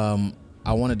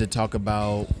I wanted to talk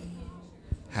about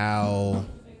how,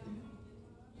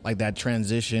 like, that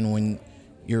transition when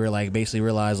you were like basically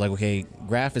realized like, okay,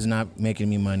 graph is not making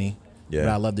me money, but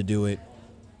I love to do it.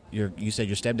 You said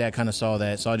your stepdad kind of saw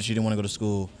that you didn't want to go to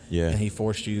school, and he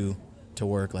forced you to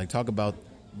work. Like, talk about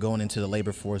going into the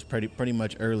labor force pretty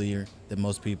much earlier than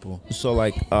most people. So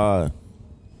like,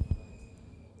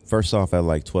 first off, at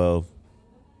like 12,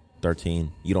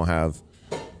 13, you don't have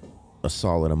a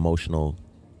solid emotional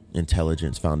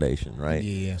intelligence foundation, right?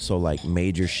 Yeah. So like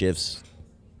major shifts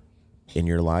in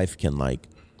your life can like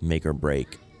make or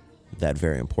break that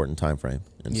very important time frame.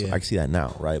 And so I can see that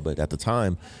now, right? But at the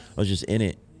time, I was just in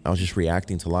it. I was just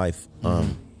reacting to life.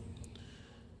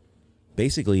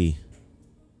 Basically,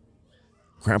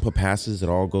 grandpa passes, it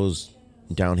all goes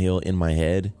downhill in my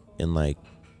head, and like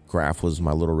graph was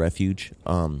my little refuge.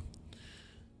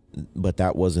 But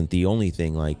that wasn't the only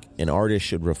thing. Like, an artist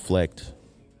should reflect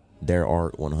their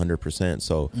art 100%.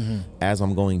 So as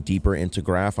I'm going deeper into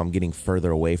graph, I'm getting further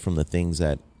away from the things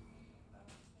that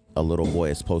a little boy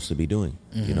is supposed to be doing,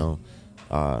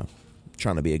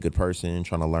 trying to be a good person,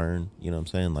 trying to learn, you know what I'm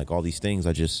saying? Like, all these things,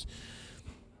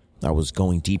 I was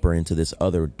going deeper into this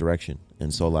other direction.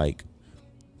 And so like,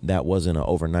 that wasn't an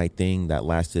overnight thing. That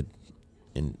lasted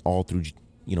in all through,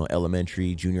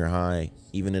 elementary, junior high,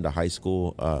 even into high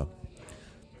school.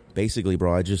 Basically,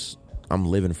 bro, I'm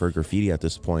living for graffiti at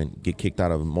this point. Get kicked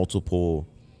out of multiple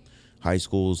high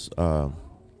schools.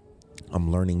 I'm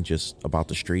learning just about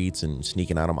the streets and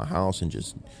sneaking out of my house and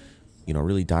just,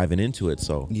 really diving into it.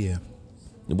 So it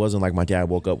wasn't like my dad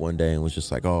woke up one day and was just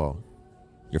like, "Oh,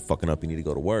 you're fucking up. You need to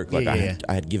go to work." Like, I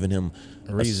had given him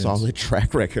a solid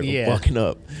track record of fucking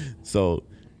up. So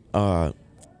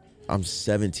I'm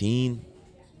 17.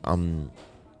 I'm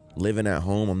living at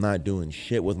home. I'm not doing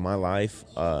shit with my life.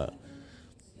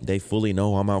 They fully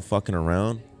know I'm out fucking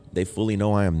around. They fully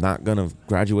know I am not going to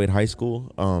graduate high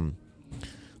school.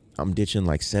 I'm ditching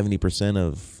like 70%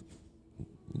 of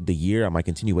the year at my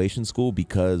continuation school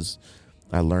because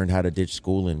I learned how to ditch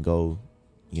school and go,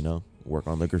 work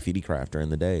on the graffiti craft during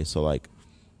the day. So like,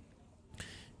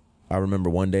 I remember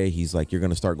one day he's like, "You're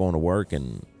going to start going to work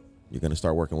and you're going to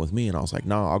start working with me." And I was like,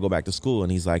 "No, I'll go back to school."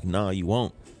 And he's like, "No, you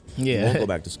won't. You won't go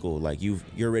back to school. Like, you're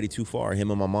already too far."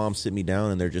 Him and my mom sit me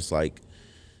down and they're just like,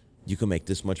 "You can make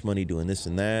this much money doing this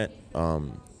and that.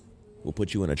 We'll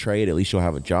put you in a trade. At least you'll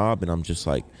have a job." And I'm just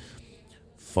like,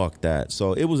 fuck that.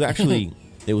 So it was actually,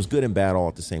 it was good and bad all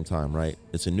at the same time, right?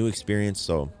 It's a new experience.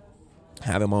 So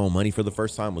having my own money for the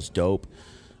first time was dope.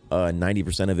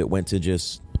 90% of it went to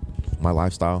just my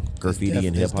lifestyle, graffiti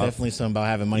and hip hop. There's definitely something about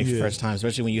having money for the first time,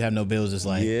 especially when you have no bills. It's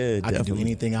like, I can do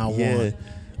anything I want.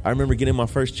 I remember getting my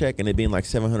first check and it being like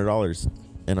 $700.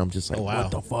 And I'm just like,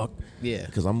 what the fuck? Yeah.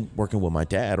 Because I'm working with my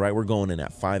dad, right? We're going in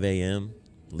at 5 a.m.,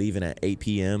 leaving at 8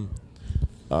 p.m.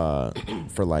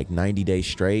 For like 90 days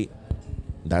straight.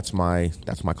 That's my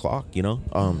clock,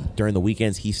 During the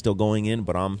weekends, he's still going in,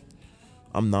 but I'm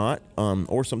not.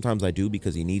 Or sometimes I do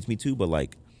because he needs me to. But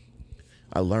like,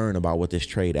 I learn about what this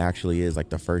trade actually is like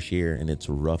the first year, and it's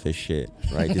rough as shit,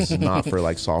 right? This is not for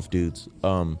like soft dudes.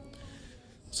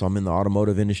 So I'm in the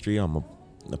automotive industry. I'm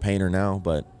a painter now,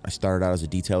 but I started out as a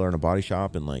detailer in a body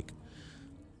shop, and like,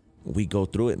 we go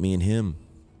through it, me and him.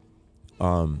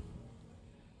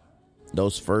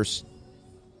 Those first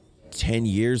 10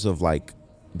 years of like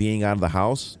being out of the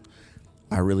house,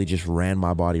 I really just ran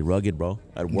my body rugged, bro.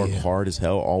 I'd work hard as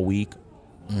hell all week.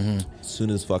 As soon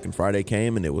as fucking Friday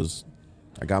came and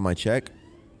I got my check,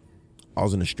 I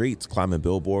was in the streets, climbing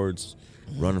billboards,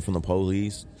 running from the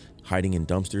police, hiding in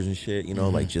dumpsters and shit,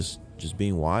 like just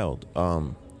being wild.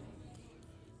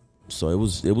 So it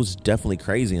was definitely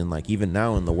crazy. And like, even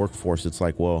now in the workforce, it's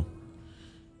like, well,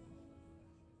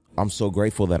 I'm so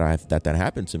grateful that that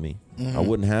happened to me. I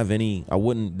wouldn't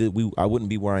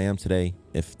be where I am today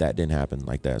if that didn't happen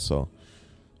like that. So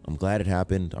I'm glad it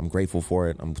happened. I'm grateful for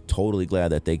it. I'm totally glad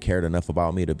that they cared enough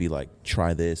about me to be like,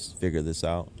 try this, figure this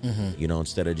out. You know,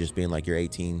 instead of just being like, you're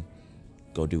 18,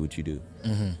 go do what you do.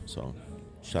 So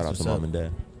shout out to mom and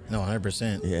dad. No,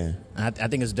 100%. Yeah. I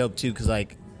think it's dope too, because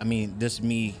like, I mean, this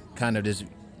me kind of just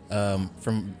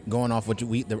from going off what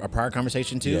our prior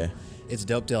conversation too. Yeah. It's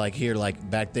dope to like hear like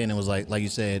back then it was like you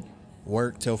said,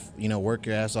 work till work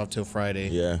your ass off till Friday.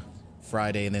 Yeah.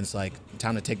 Friday, and then it's like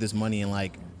time to take this money and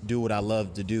like do what I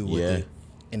love to do with it.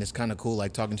 And it's kind of cool,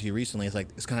 like talking to you recently. It's like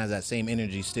it's kind of that same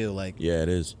energy still. Like Yeah, it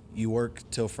is. you work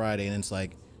till Friday, and it's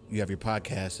like you have your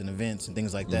podcasts and events and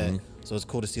things like that. So it's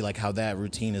cool to see like how that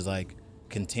routine is like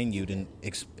continued and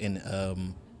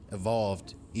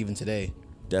evolved even today.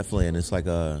 Definitely, and it's like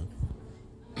I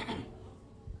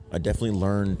definitely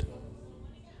learned,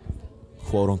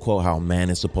 quote unquote, how man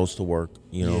is supposed to work.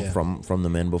 You know, from the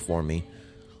men before me.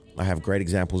 I have great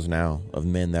examples now of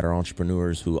men that are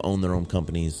entrepreneurs who own their own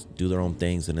companies, do their own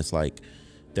things, and it's like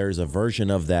there's a version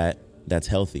of that that's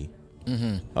healthy.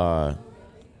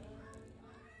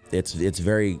 It's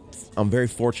very, I'm very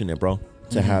fortunate, bro,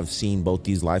 to have seen both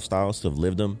these lifestyles, to have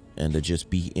lived them, and to just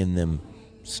be in them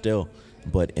still,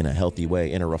 but in a healthy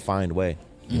way, in a refined way.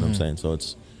 You know what I'm saying? So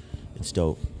it's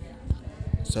dope.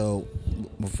 So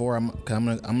before I'm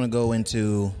gonna go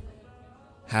into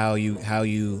how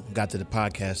you got to the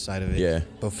podcast side of it. Yeah.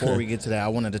 Before we get to that, I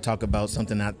wanted to talk about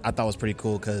something that I thought was pretty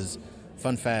cool, because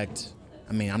fun fact,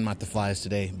 I mean, I'm not the flyest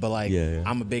today, but like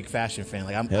I'm a big fashion fan.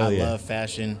 Like I love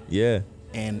fashion. Yeah.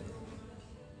 And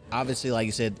obviously, like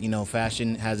you said,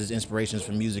 fashion has its inspirations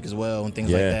from music as well and things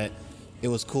like that. It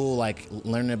was cool, like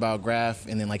learning about Graf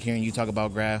and then like hearing you talk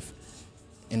about Graf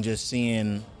and just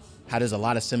seeing how there's a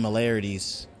lot of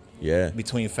similarities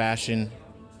between fashion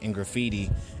and graffiti,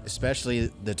 especially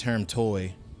the term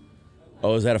toy.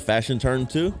 Oh, is that a fashion term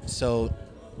too? So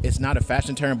it's not a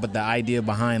fashion term, but the idea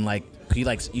behind like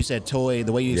you said toy,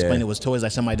 the way you explained it was toys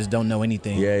like somebody just don't know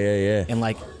anything. Yeah. And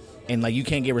like you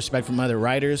can't get respect from other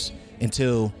writers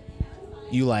until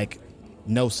you like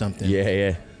know something.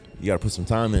 Yeah. You got to put some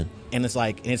time in. And it's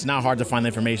like, and it's not hard to find the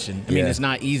information. I mean, it's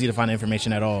not easy to find the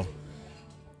information at all.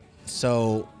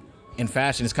 So in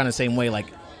fashion, it's kind of the same way. Like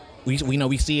we know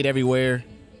we see it everywhere.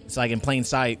 It's like in plain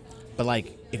sight. But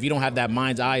like if you don't have that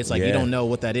mind's eye, it's like you don't know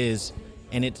what that is.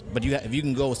 And but if you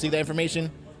can go see that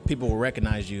information, people will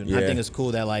recognize you. And I think it's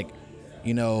cool that like,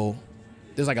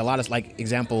 there's like a lot of like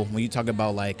example when you talk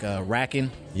about like racking,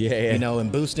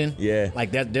 and boosting,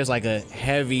 like that. There's like a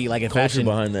heavy like a culture fashion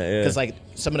behind that, because like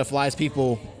some of the flyest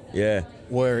people,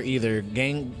 were either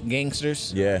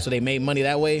gangsters, so they made money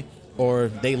that way, or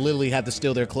they literally had to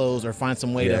steal their clothes or find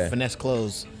some way to finesse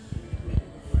clothes.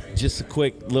 Just a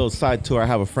quick little side tour. I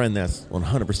have a friend that's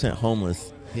 100%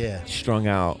 homeless, strung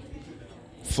out.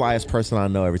 Flyest person I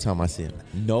know every time I see him.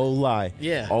 No lie.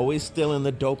 Yeah. Always still in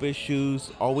the dopest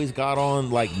shoes. Always got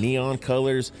on like neon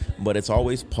colors, but it's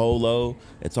always polo.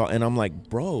 And I'm like,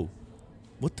 bro,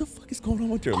 what the fuck is going on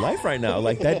with your life right now?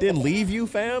 Like that didn't leave you,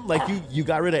 fam. Like you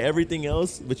got rid of everything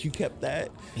else, but you kept that.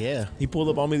 Yeah. He pulled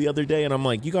up on me the other day, and I'm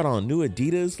like, you got on new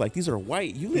Adidas? Like these are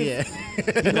white. You live.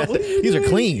 What are you These doing? are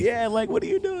clean. Yeah. Like what are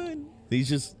you doing?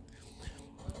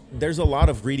 There's a lot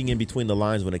of reading in between the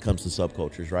lines when it comes to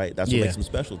subcultures, right? That's what makes them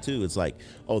special, too. It's like,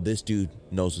 oh, this dude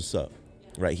knows what's up,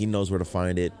 right? He knows where to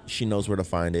find it. She knows where to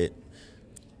find it.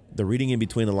 The reading in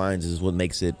between the lines is what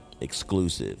makes it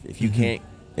exclusive. If you can't,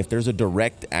 if there's a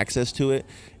direct access to it,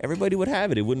 everybody would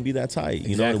have it. It wouldn't be that tight.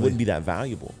 You know, it wouldn't be that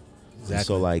valuable. Exactly.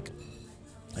 So, like,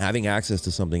 having access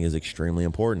to something is extremely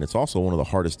important. It's also one of the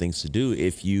hardest things to do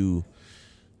if you're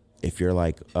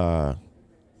like,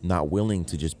 not willing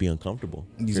to just be uncomfortable.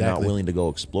 Exactly. You're not willing to go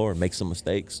explore, make some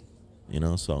mistakes,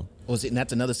 so. Well, see, and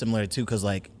that's another similarity, too, because,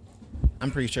 like, I'm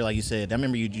pretty sure, like you said, I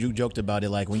remember you joked about it,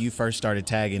 like, when you first started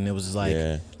tagging, it was like,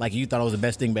 like, you thought it was the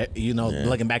best thing,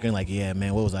 looking back and like, yeah,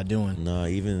 man, what was I doing? No,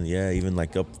 even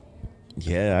like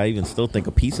I even still think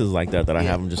of pieces like that I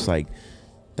have. I'm just like,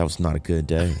 that was not a good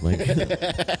day. Like,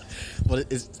 well,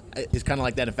 it's kind of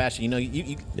like that in fashion.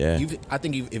 I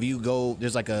think if you go,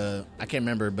 there's like I can't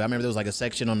remember, but I remember there was like a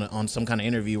section on some kind of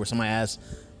interview where somebody asked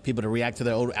people to react to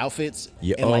their old outfits,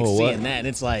 and like seeing that, and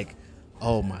it's like,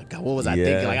 oh my god, what was I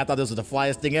thinking? Like I thought this was the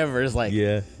flyest thing ever. It's like,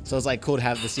 so it's like cool to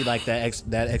have to see like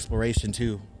that exploration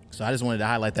too. So I just wanted to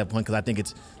highlight that point because I think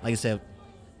it's like I said,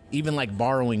 even like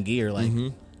borrowing gear, like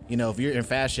if you're in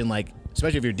fashion, like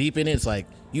especially if you're deep in it, it's like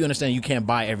you understand you can't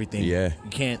buy everything. Yeah. You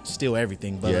can't steal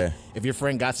everything. But like, if your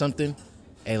friend got something,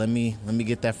 hey, let me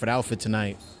get that for the outfit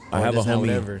tonight. I have a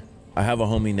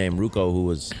homie named Ruko who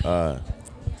was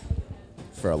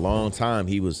for a long time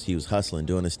he was hustling,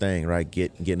 doing his thing, right?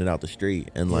 Getting it out the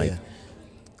street. And like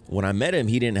when I met him,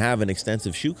 he didn't have an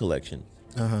extensive shoe collection.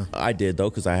 I did, though,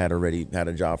 because I had already had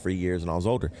a job for years and I was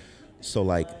older. So,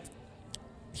 like,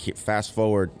 fast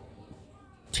forward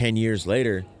 10 years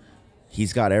later,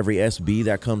 he's got every SB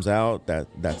that comes out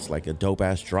that's like a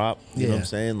dope-ass drop. You know what I'm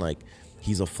saying? Like,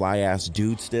 he's a fly-ass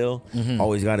dude still.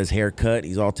 Always got his hair cut.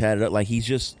 He's all tatted up. Like, he's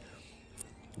just,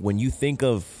 when you think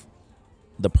of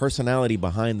the personality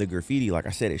behind the graffiti, like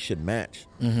I said, it should match.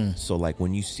 So, like,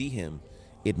 when you see him,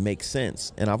 it makes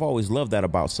sense. And I've always loved that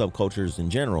about subcultures in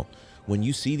general. When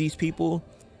you see these people,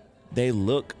 they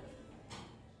look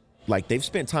like they've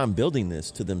spent time building this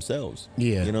to themselves.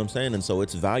 Yeah. You know what I'm saying? And so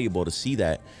it's valuable to see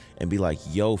that and be like,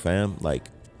 yo, fam, like,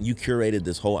 you curated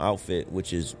this whole outfit,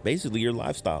 which is basically your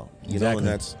lifestyle. You know, and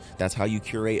that's how you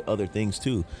curate other things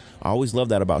too. I always love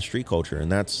that about street culture,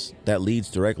 and that leads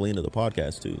directly into the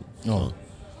podcast too.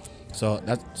 So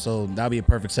that'll be a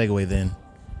perfect segue then.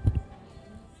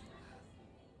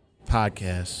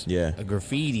 Podcast. Yeah. A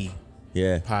graffiti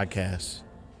podcast.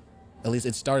 At least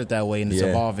it started that way, and it's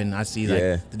evolving. I see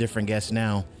like the different guests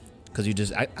now,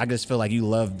 because I just feel like you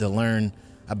love to learn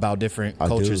about different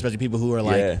cultures, especially people who are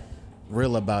like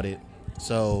real about it.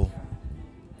 So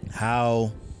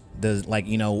how does, like,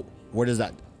 you know, where does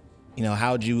that, you know,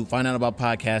 how'd you find out about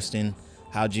podcasting?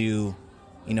 How'd you,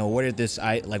 you know, where did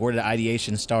the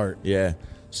ideation start? Yeah.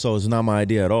 So it's not my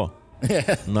idea at all.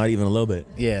 Not even a little bit.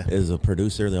 Yeah. Is a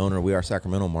producer, the owner of We Are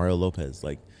Sacramento, Mario Lopez.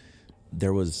 Like,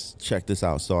 there was, check this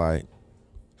out. So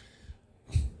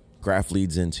graph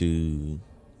leads into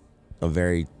a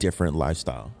very different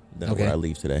lifestyle than what I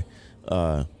leave today.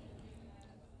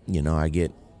 You know, I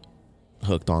get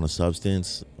hooked on a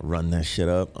substance, run that shit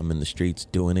up. I'm in the streets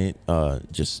doing it.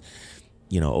 Just,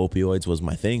 you know, opioids was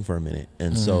my thing for a minute.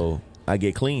 And so I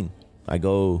get clean. I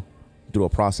go through a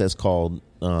process called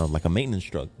like a maintenance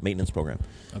program.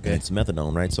 Okay. And it's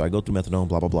methadone, right? So I go through methadone,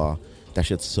 blah, blah, blah. That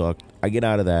shit sucked. I get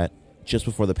out of that just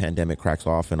before the pandemic cracks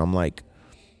off. And I'm like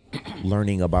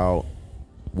learning about,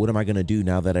 what am I going to do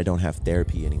now that I don't have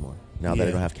therapy anymore? Now that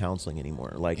I don't have counseling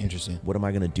anymore? Like, interesting. What am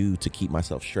I going to do to keep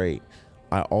myself straight?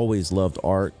 I always loved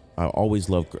art. I always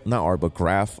loved, not art, but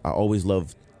graph. I always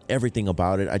loved everything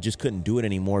about it. I just couldn't do it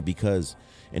anymore because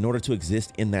in order to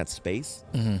exist in that space,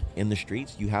 in the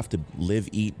streets, you have to live,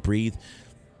 eat, breathe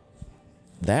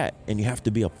that. And you have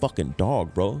to be a fucking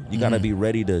dog, bro. You got to be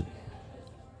ready to,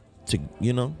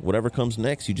 you know, whatever comes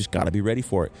next, you just got to be ready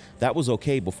for it. That was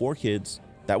okay before kids.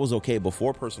 That was okay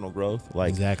before personal growth.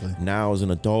 Like, now as an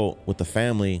adult with a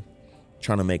family,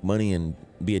 trying to make money and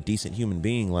be a decent human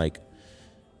being, like,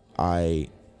 I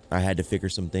had to figure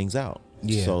some things out.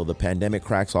 Yeah. So the pandemic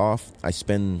cracks off. I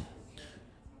spend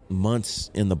months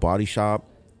in the body shop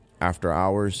after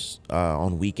hours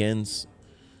on weekends,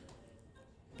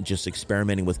 just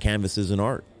experimenting with canvases and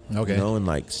art. Okay. You know, and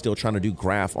like still trying to do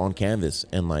graph on canvas.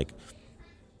 And like,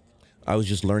 I was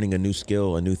just learning a new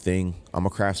skill, a new thing. I'm a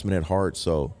craftsman at heart,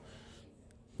 so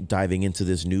diving into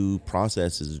this new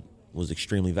process was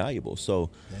extremely valuable.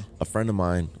 So a friend of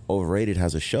mine, Overrated,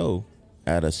 has a show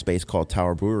at a space called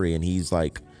Tower Brewery, and he's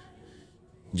like,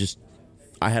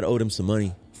 I had owed him some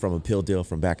money from a pill deal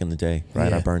from back in the day,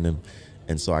 right? I burned him.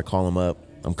 And so I call him up.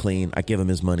 I'm clean. I give him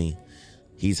his money.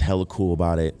 He's hella cool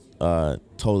about it.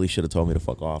 Totally should have told me to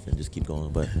fuck off and just keep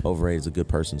going, but Overrated is a good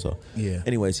person. So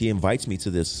anyways, he invites me to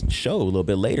this show a little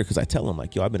bit later because I tell him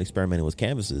like, yo, I've been experimenting with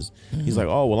canvases. He's like,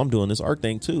 oh, well, I'm doing this art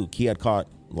thing too. He had caught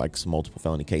like some multiple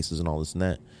felony cases and all this and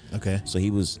that. Okay. So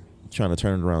he was trying to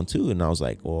turn it around too. And I was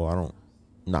like, well,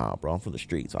 nah, bro, I'm from the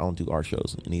streets. I don't do art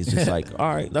shows. And he's just like,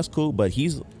 all right, that's cool. But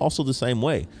he's also the same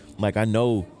way. Like, I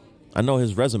know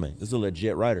his resume. This is a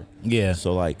legit writer. Yeah.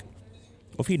 So like,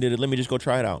 if he did it, let me just go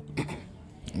try it out.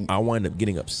 I wound up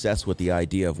getting obsessed with the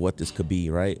idea of what this could be,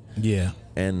 right? Yeah.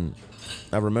 And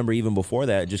I remember even before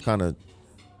that, just kind of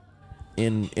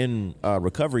in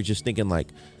recovery, just thinking like,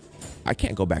 I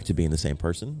can't go back to being the same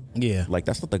person. Yeah. Like,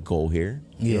 that's not the goal here.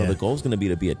 Yeah. You know, the goal is going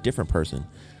to be a different person.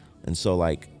 And so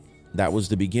like, that was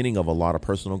the beginning of a lot of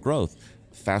personal growth.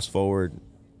 Fast forward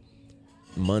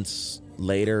months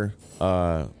later,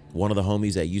 one of the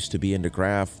homies that used to be into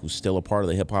graph, who's still a part of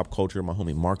the hip hop culture, my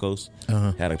homie Marcos,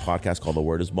 had a podcast called The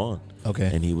Word Is Bond. Okay.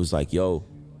 And he was like, yo,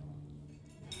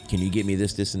 can you get me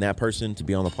this, and that person to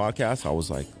be on the podcast? I was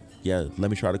like, yeah, let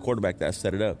me try to quarterback that,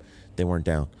 set it up. They weren't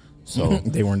down. So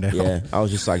they weren't down. Yeah. I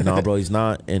was just like, nah, bro, he's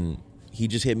not. And he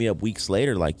just hit me up weeks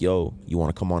later, like, yo, you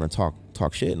want to come on and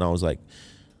talk shit? And I was like,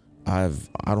 I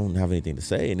don't have anything to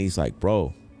say. And he's like,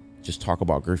 bro, just talk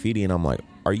about graffiti. And I'm like,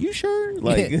 are you sure?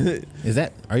 Like,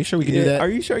 are you sure we can do that? Are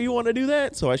you sure you want to do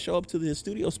that? So I show up to his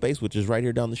studio space, which is right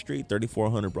here down the street,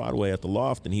 3400 Broadway at the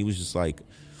Loft. And he was just like,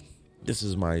 this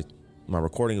is my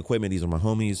recording equipment. These are my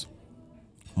homies.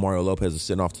 Mario Lopez is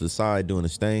sitting off to the side doing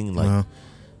his thing. Like,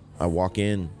 I walk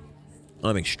in,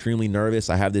 I'm extremely nervous.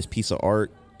 I have this piece of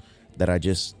art that I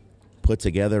just put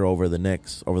together over the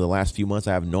last few months.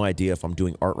 I have no idea if I'm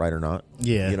doing art right or not.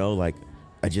 Yeah. You know, like,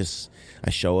 I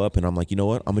show up and I'm like, you know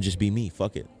what? I'm gonna just be me.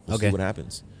 Fuck it. Let's see what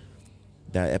happens.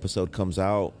 That episode comes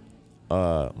out.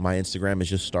 My Instagram is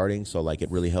just starting, so like it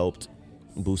really helped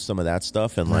boost some of that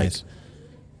stuff. And like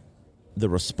the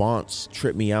response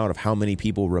tripped me out of how many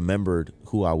people remembered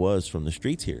who I was from the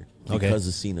streets here, because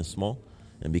the scene is small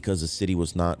and because the city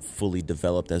was not fully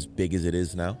developed as big as it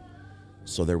is now.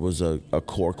 So there was a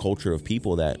core culture of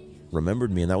people that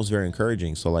remembered me, and that was very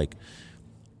encouraging. So like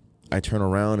I turn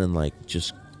around and like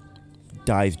just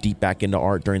dive deep back into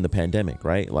art during the pandemic,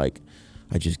 right? Like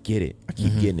I just get it. I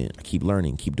keep getting it. I keep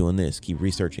learning, keep doing this, keep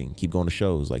researching, keep going to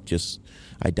shows. Like just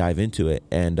I dive into it.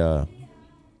 And there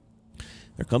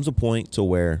comes a point to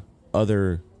where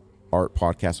other art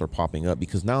podcasts are popping up,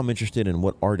 because now I'm interested in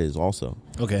what art is also.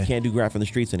 Okay. Can't do Graph in the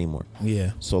Streets anymore.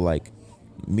 Yeah. So like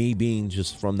me being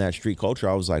just from that street culture,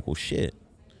 I was like, well, shit,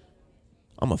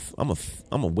 I'm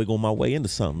a wiggle my way into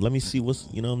something. Let me see what's,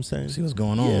 you know what I'm saying? See what's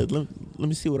going on. Yeah, let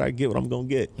me see what I get, what I'm going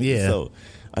to get. Yeah. So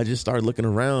I just started looking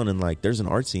around and like, there's an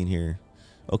art scene here.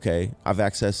 Okay. I've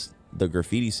accessed the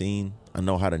graffiti scene. I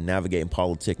know how to navigate and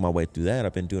politic my way through that.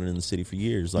 I've been doing it in the city for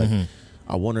years. Like,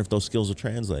 I wonder if those skills will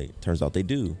translate. Turns out they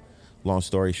do. Long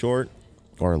story short,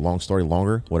 or long story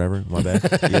longer, whatever. My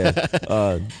bad.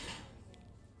 Yeah.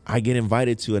 I get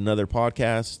invited to another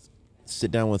podcast,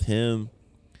 sit down with him.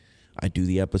 I do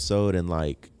the episode, and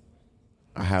like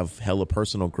I have hella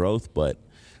personal growth, but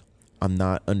I'm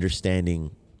not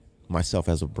understanding myself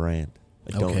as a brand.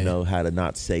 I don't know how to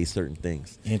not say certain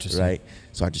things. Interesting. Right?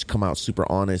 So I just come out super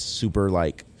honest, super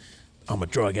like, I'm a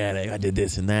drug addict, I did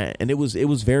this and that. And it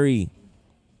was very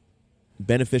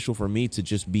beneficial for me to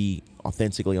just be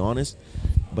authentically honest,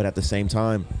 but at the same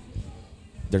time,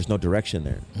 there's no direction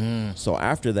there. So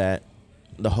after that,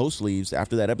 the host leaves.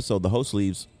 After that episode, the host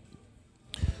leaves.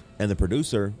 And the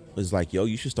producer was like, yo,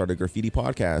 you should start a graffiti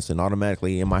podcast. And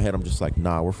automatically in my head, I'm just like,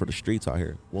 nah, we're for the streets out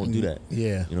here. Won't do that. Yeah.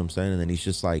 You know what I'm saying? And then he's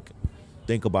just like,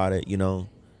 think about it, you know?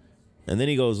 And then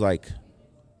he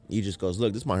just goes,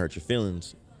 look, this might hurt your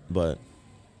feelings, but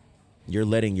you're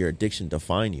letting your addiction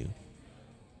define you.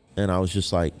 And I was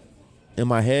just like, in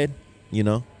my head, you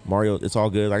know, Mario, it's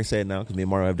all good. Like I said now, because me and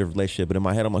Mario have a different relationship. But in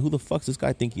my head, I'm like, who the fuck's this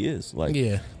guy think he is? Like,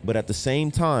 yeah. But at the same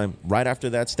time, right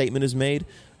after that statement is made,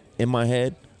 in my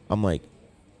head, I'm like,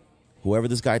 whoever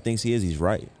this guy thinks he is, he's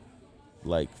right.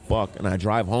 Like, fuck. And I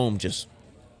drive home just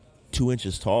 2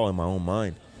 inches tall in my own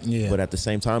mind. Yeah. But at the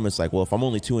same time, it's like, well, if I'm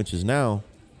only 2 inches now,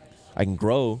 I can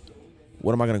grow.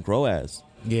 What am I going to grow as?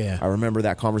 Yeah. I remember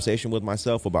that conversation with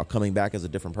myself about coming back as a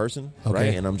different person,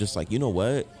 right? And I'm just like, you know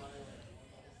what?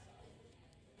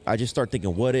 I just start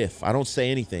thinking, what if? I don't say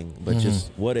anything, but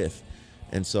just what if?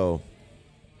 And so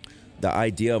the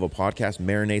idea of a podcast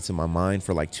marinates in my mind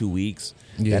for like 2 weeks.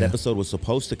 Yeah. That episode was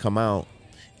supposed to come out.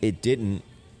 It didn't.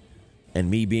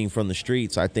 And me being from the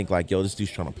streets, I think like, yo, this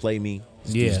dude's trying to play me.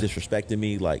 This dude's disrespecting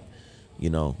me. Like, you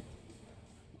know,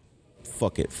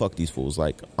 fuck it. Fuck these fools.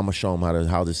 Like, I'm going to show them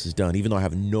how this is done, even though I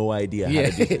have no idea how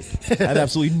to do this. I have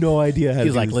absolutely no idea how to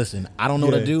do this. He's like, listen, I don't know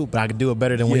what to do, but I can do it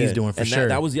better than what he's doing for sure.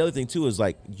 That was the other thing, too, is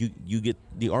like, you get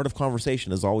the art of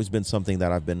conversation has always been something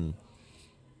that I've been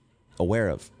aware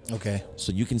of. Okay.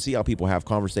 So you can see how people have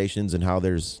conversations and how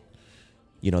there's,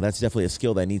 you know, that's definitely a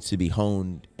skill that needs to be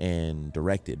honed and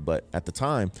directed. But at the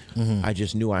time, I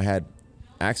just knew I had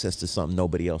access to something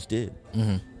nobody else did.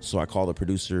 So I called the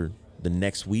producer the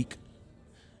next week,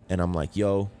 and I'm like,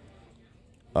 yo,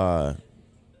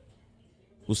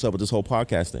 what's up with this whole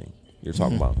podcast thing you're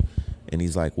talking about? And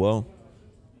he's like, well,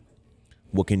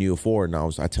 what can you afford?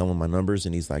 And I tell him my numbers,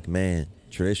 and he's like, man,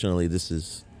 traditionally this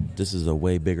is a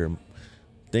way bigger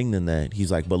thing than that.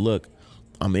 He's like, but look,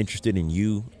 I'm interested in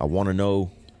you. I want to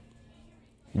know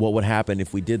what would happen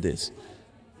if we did this,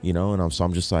 you know? And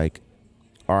I'm just like,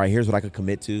 all right, here's what I could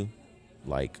commit to.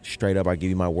 Like, straight up, I give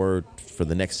you my word for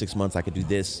the next 6 months, I could do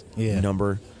this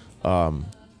number. I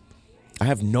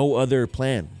have no other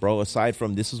plan, bro, aside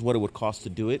from this is what it would cost to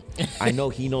do it. I know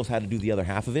he knows how to do the other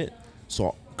half of it.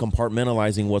 So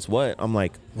compartmentalizing what's what, I'm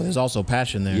like, well, there's also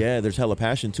passion there. Yeah, there's hella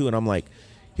passion too. And I'm like,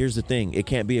 here's the thing. It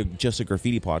can't be just a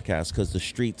graffiti podcast because the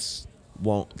streets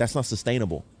won't, that's not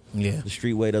sustainable. Yeah. The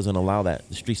street way doesn't allow that.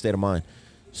 The street state of mind.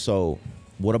 So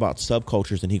what about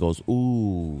subcultures? And he goes,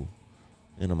 ooh.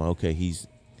 And I'm like, okay, he's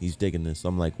digging this.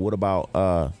 I'm like, what about,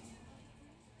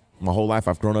 my whole life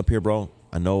I've grown up here, bro.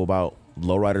 I know about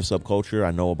lowrider subculture.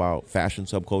 I know about fashion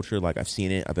subculture. Like, I've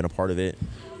seen it. I've been a part of it.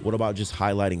 What about just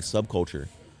highlighting subculture?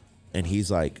 And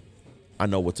he's like, I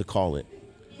know what to call it.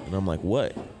 And I'm like,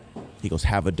 what? He goes,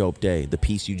 have a dope day. The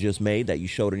piece you just made that you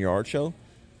showed in your art show,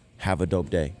 have a dope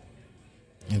day.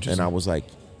 And I was like,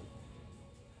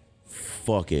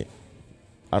 fuck it.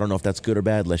 I don't know if that's good or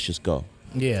bad. Let's just go.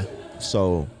 Yeah.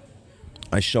 So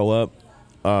I show up.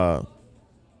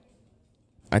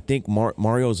 I think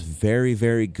Mario's very,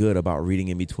 very good about reading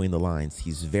in between the lines.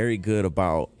 He's very good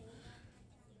about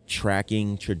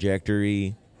tracking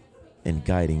trajectory and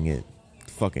guiding it.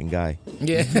 Fucking guy.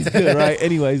 Yeah. He's good, right?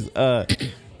 Anyways, I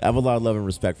have a lot of love and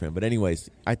respect for him. But anyways,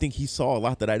 I think he saw a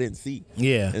lot that I didn't see.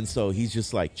 Yeah. And so he's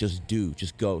just like, just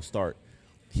go, start.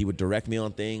 He would direct me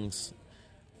on things.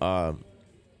 I'm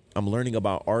learning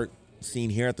about art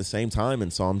scene here at the same time,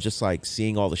 and so I'm just like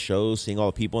seeing all the shows, seeing all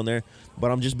the people in there,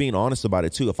 but I'm just being honest about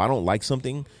it too. If I don't like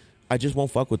something, I just won't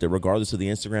fuck with it, regardless of the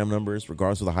Instagram numbers,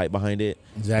 regardless of the hype behind it.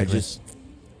 Exactly. I just,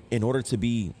 in order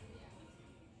to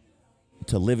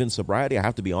live in sobriety, I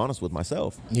have to be honest with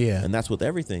myself. Yeah. And that's with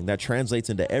everything. That translates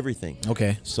into everything.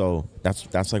 Okay. So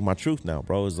that's like my truth now,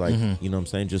 bro. Is like, you know what I'm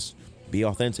saying? Just be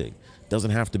authentic.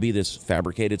 Doesn't have to be this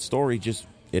fabricated story. Just,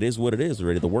 it is what it is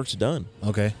already. The work's done.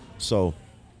 Okay. So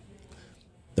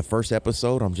the first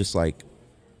episode, I'm just like,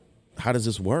 how does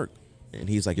this work? And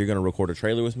he's like, you're going to record a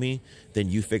trailer with me. Then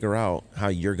you figure out how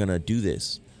you're going to do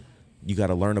this. You got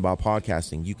to learn about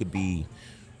podcasting. You could be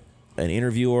an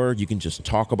interviewer. You can just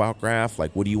talk about Graph.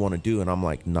 Like, what do you want to do? And I'm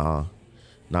like, nah,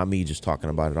 not me just talking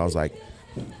about it. I was like,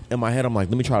 in my head, I'm like,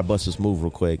 let me try to bust this move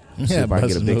real quick. See if I can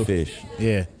get a big fish.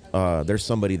 Yeah. There's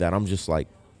somebody that I'm just like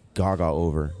gaga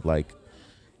over. Like,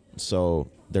 so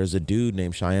there's a dude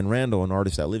named Cheyenne Randall, an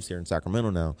artist that lives here in Sacramento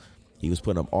now. He was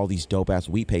putting up all these dope-ass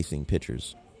wheat pasting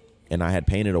pictures. And I had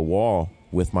painted a wall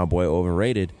with my boy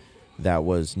Overrated that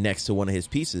was next to one of his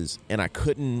pieces. And I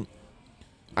couldn't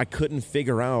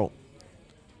figure out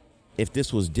if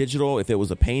this was digital, if it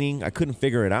was a painting. I couldn't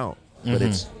figure it out. But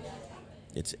it's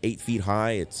 8 feet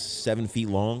high. It's 7 feet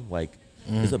long. Like,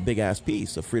 it's a big-ass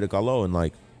piece of Frida Kahlo. And,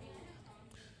 like,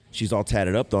 she's all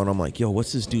tatted up, though, and I'm like, yo,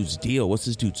 what's this dude's deal? What's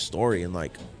this dude's story? And,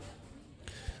 like,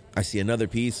 I see another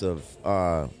piece of,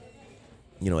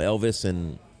 Elvis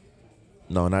and,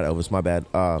 no, not Elvis, my bad,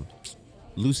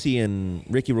 Lucy and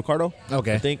Ricky Ricardo.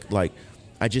 Okay. I think, like,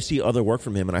 I just see other work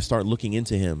from him, and I start looking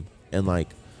into him, and, like,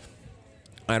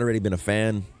 I'd already been a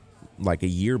fan, like, a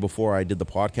year before I did the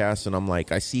podcast, and I'm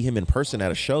like, I see him in person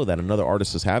at a show that another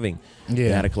artist is having. Yeah.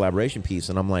 They had a collaboration piece,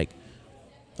 and I'm like,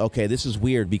 okay, this is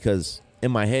weird, because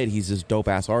in my head, he's this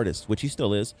dope-ass artist, which he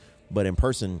still is, but in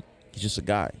person, he's just a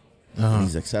guy. And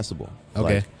he's accessible.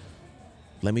 Okay. Like,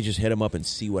 let me just hit him up and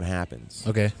see what happens.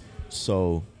 Okay.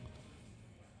 So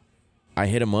I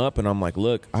hit him up, and I'm like,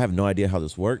 look, I have no idea how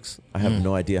this works. I have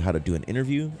no idea how to do an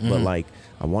interview, but, like,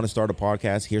 I want to start a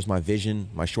podcast. Here's my vision,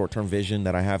 my short-term vision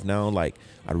that I have now. Like,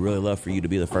 I'd really love for you to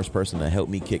be the first person to help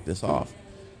me kick this off.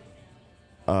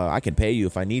 I can pay you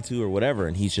if I need to or whatever.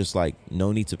 And he's just like,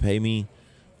 no need to pay me.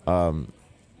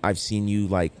 I've seen you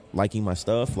like liking my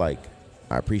stuff. Like,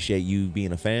 I appreciate you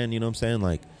being a fan. You know what I'm saying?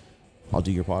 Like, I'll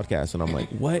do your podcast. And I'm like,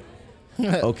 what?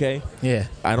 Okay. Yeah.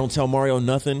 I don't tell Mario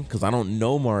nothing because I don't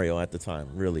know Mario at the time,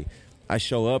 really. I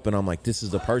show up and I'm like, this is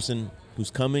the person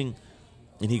who's coming.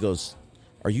 And he goes,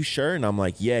 are you sure? And I'm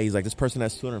like, yeah. He's like, this person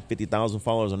has 250,000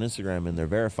 followers on Instagram and they're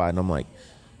verified. And I'm like,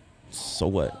 so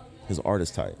what? His art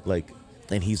is tight. Like,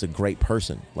 and he's a great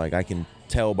person. Like, I can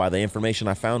tell by the information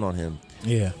I found on him.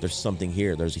 Yeah. There's something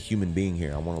here. There's a human being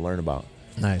here I want to learn about.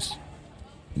 Nice.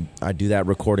 I do that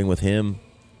recording with him.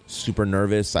 Super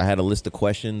nervous. I had a list of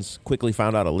questions. Quickly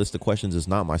found out a list of questions is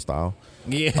not my style.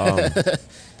 Yeah.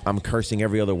 I'm cursing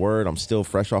every other word. I'm still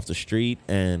fresh off the street.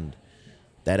 And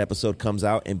that episode comes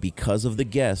out. And because of the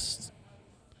guests,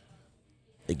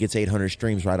 it gets 800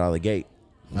 streams right out of the gate.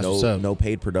 No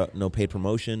paid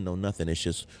promotion, no nothing. It's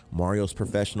just Mario's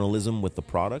professionalism with the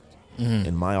product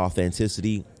and my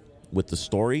authenticity with the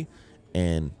story,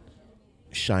 and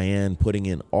Cheyenne putting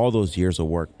in all those years of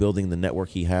work, building the network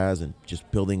he has, and just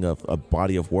building a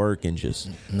body of work and just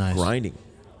grinding.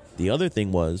 The other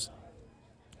thing was,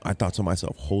 I thought to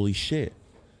myself, holy shit,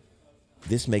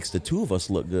 this makes the two of us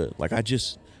look good. Like,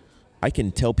 I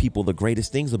can tell people the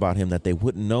greatest things about him that they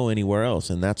wouldn't know anywhere else.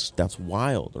 And that's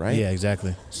wild, right? Yeah,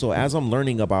 exactly. So as I'm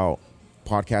learning about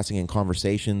podcasting and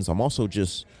conversations, I'm also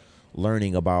just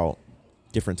learning about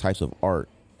different types of art.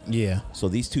 Yeah. So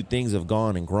these two things have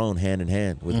gone and grown hand in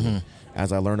hand with me.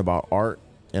 As I learn about art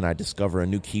and I discover a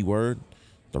new keyword,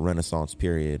 the Renaissance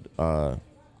period,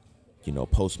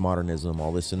 postmodernism,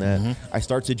 all this and that, I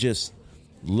start to just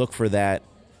look for that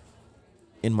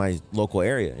in my local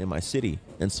area, in my city.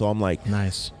 And so I'm like,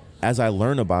 nice. As I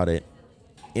learn about it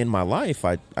in my life,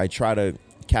 I try to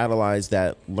catalyze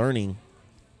that learning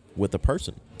with a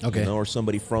person. Okay. You know, or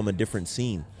somebody from a different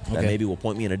scene that Okay. maybe will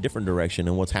point me in a different direction.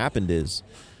 And what's happened is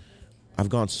I've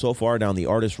gone so far down the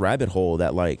artist rabbit hole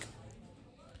that like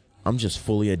I'm just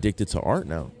fully addicted to art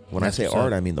now. When That's I say what's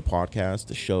art, up. I mean the podcast,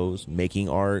 the shows, making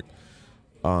art,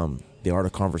 the art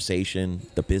of conversation,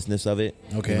 the business of it.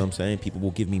 Okay. You know what I'm saying? People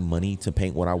will give me money to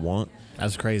paint what I want.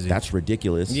 That's crazy. That's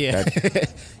ridiculous. yeah.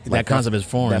 That, That concept is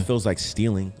foreign. That feels like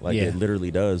stealing. Like Yeah. it literally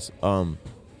does.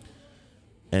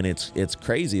 And it's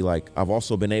crazy. Like I've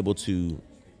also been able to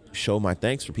show my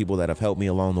thanks for people that have helped me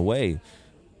along the way.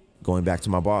 Going back to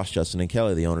my boss, Justin and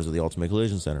Kelly, the owners of the Ultimate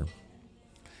Collision Center.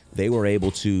 They were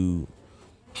able to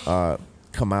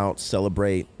come out,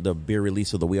 celebrate the beer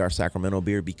release of the We Are Sacramento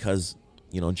beer because,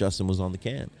 you know, Justin was on the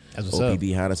can. That's what's up.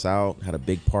 OPB had us out, had a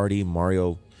big party.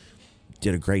 Mario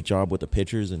did a great job with the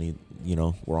pictures, and he, you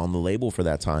know, we're on the label for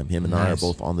that time. Him and I are Nice.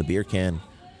 both on the beer can.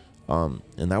 And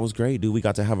that was great, dude. We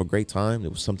got to have a great time.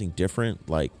 It was something different.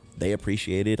 Like, they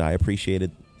appreciated. I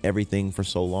appreciated everything for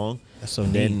so long. That's so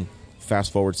And neat. then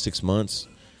fast forward 6 months,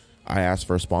 I asked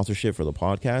for a sponsorship for the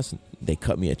podcast. They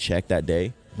cut me a check that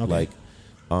day. Okay. Like,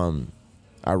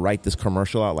 I write this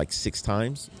commercial out like 6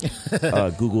 times.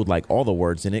 Googled like all the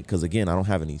words in it because, again, I don't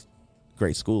have any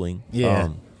great schooling. Yeah.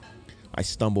 I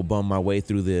stumble bum my way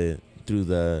through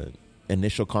the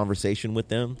initial conversation with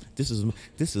them. This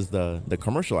is the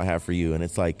commercial I have for you, and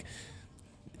it's like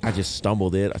I just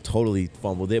stumbled it. I totally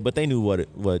fumbled it, but they knew what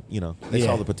you know. They Yeah.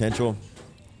 saw the potential.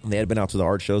 They had been out to the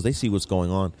art shows. They see what's going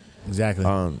on. Exactly.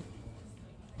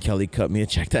 Kelly cut me a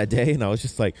check that day, and I was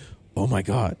just like, "Oh my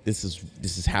god, this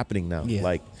is happening now!" Yeah.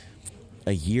 Like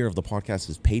a year of the podcast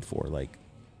is paid for. Like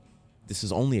this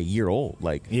is only a year old.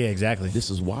 Like yeah, exactly. this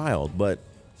is wild. But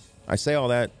I say all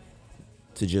that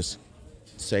to just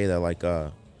say that like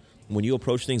when you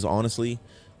approach things honestly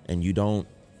and you're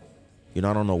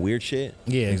not on no weird shit.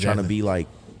 Yeah, and trying to exactly. be like,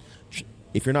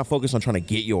 if you're not focused on trying to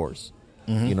get yours,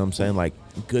 Mm-hmm. you know what I'm saying? Like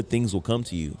good things will come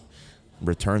to you.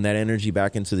 Return that energy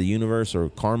back into the universe or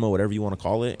karma, whatever you want to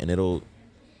call it, and it'll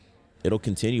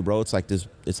continue, bro. It's like this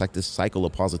cycle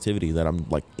of positivity that I'm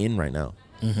like in right now.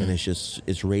 Mm-hmm. And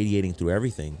it's radiating through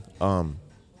everything.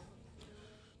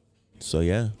 So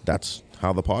yeah, that's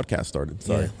how the podcast started.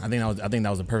 Sorry. Yeah, I think that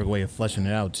was a perfect way of fleshing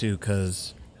it out too,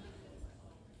 because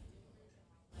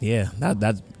yeah,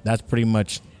 that's pretty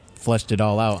much fleshed it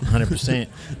all out 100%.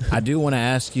 I do want to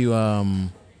ask you,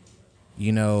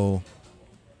 you know,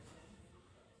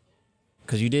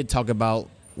 because you did talk about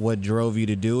what drove you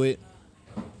to do it.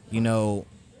 You know,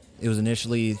 it was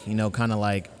initially, you know, kind of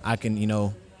like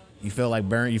you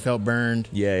felt burned,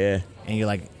 Yeah. and you're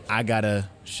like, I gotta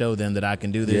show them that I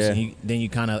can do this. Yeah. And then you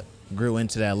kind of grew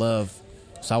into that love.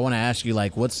 So I want to ask you,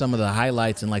 like, what's some of the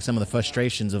highlights and like some of the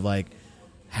frustrations of like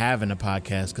having a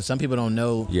podcast? Because some people don't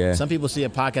know. Yeah. Some people see a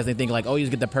podcast, they think like, oh, you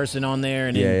just get the person on there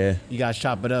and Yeah, then yeah. you guys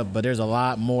chop it up. But there's a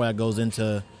lot more that goes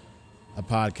into a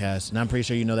podcast, and I'm pretty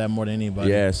sure you know that more than anybody.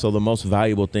 Yeah. So the most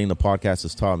valuable thing the podcast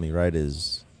has taught me, right,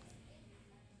 is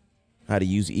how to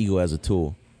use ego as a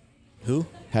tool. Who?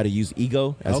 How to use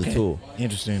ego as a tool.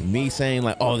 Interesting. Me saying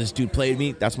like, oh, this dude played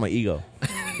me, that's my ego.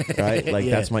 Right? Like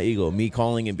Yeah. that's my ego. Me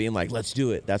calling and being like, let's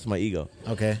do it, that's my ego.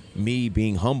 Okay. Me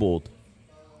being humbled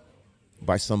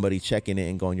by somebody checking it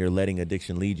and going, you're letting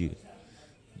addiction lead you.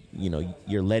 You know,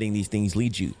 you're letting these things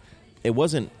lead you. It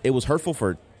was hurtful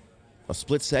for a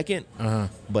split second,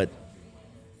 but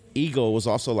ego was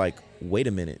also like, wait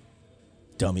a minute,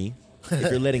 dummy.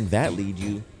 If you're letting that lead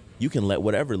you, you can let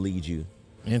whatever lead you.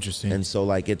 Interesting. And so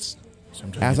like it's,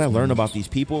 Sometimes as I it's learn moments. about these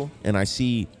people and I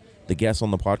see the guests on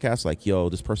the podcast, like, yo,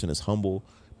 this person is humble,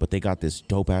 but they got this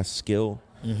dope ass skill.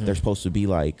 They're supposed to be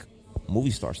like movie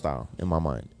star style in my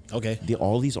mind. Okay.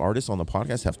 All these artists on the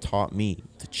podcast have taught me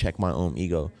to check my own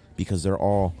ego because they're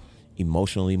all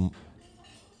emotionally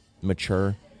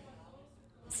mature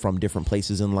from different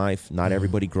places in life. Not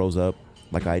everybody grows up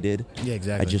like I did. Yeah,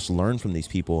 exactly. I just learned from these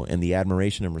people, and the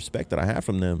admiration and respect that I have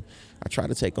from them, I try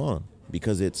to take on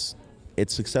because it's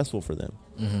successful for them.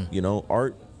 You know,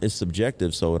 art is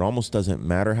subjective, so it almost doesn't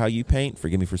matter how you paint.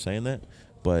 Forgive me for saying that,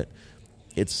 but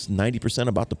it's 90%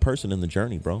 about the person and the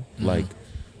journey, bro. Like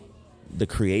the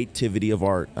creativity of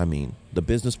art. I mean, the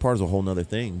business part is a whole nother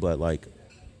thing, but like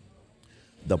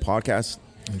the podcast,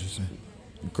 Interesting.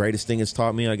 greatest thing it's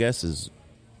taught me, I guess, is,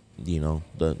 you know,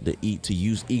 to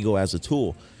use ego as a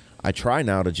tool. I try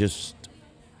now to just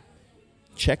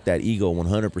check that ego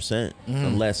 100%,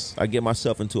 unless I get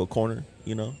myself into a corner,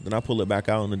 you know, then I pull it back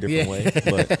out in a different way.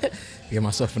 But Get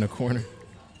myself in a corner.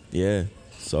 yeah,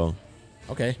 so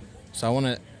Okay. So I want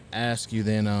to ask you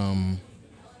then,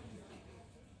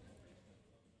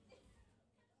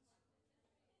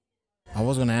 I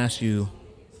was going to ask you,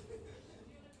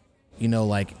 you know,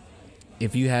 like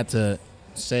if you had to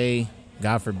say,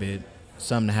 God forbid,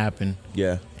 something happened,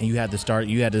 Yeah. and you had to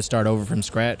start over from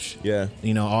scratch. Yeah.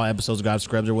 You know, all episodes got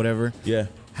scrubbed or whatever. Yeah.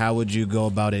 How would you go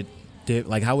about it?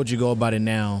 Like, how would you go about it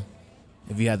now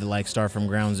if you had to, like, start from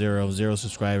ground zero, 0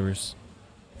 subscribers?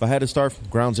 If I had to start from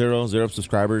ground zero, 0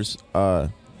 subscribers,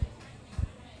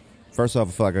 first off,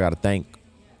 I feel like I got to thank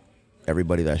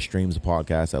everybody that streams the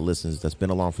podcast, that listens, that's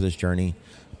been along for this journey.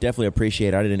 Definitely appreciate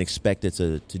it. I didn't expect it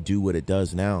to do what it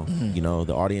does now. Mm-hmm. You know,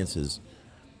 the audience is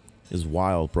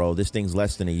wild, bro. This thing's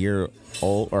less than a year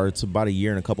old, or it's about a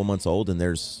year and a couple months old, and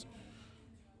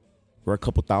we're a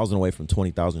couple thousand away from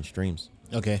 20,000 streams.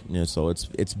 Okay. Yeah, so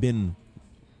it's been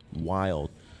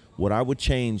wild. What I would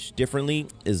change differently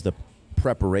is the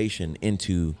preparation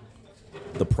into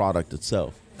the product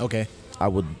itself. Okay. I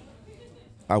would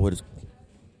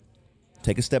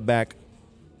take a step back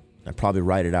and probably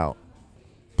write it out.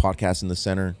 Podcast in the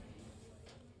center.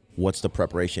 What's the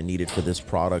preparation needed for this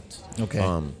product? Okay.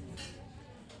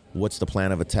 What's the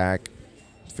plan of attack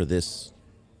for this,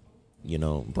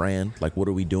 brand? Like, what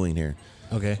are we doing here?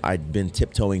 Okay. I'd been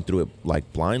tiptoeing through it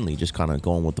like blindly, just kind of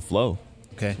going with the flow.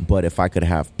 Okay. But if I could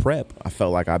have prep, I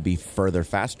felt like I'd be further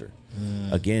faster.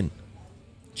 Again,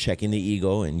 checking the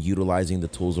ego and utilizing the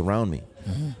tools around me.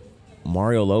 Mm-hmm.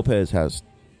 Mario Lopez has,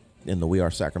 in the We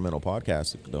Are Sacramento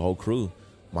podcast, the whole crew,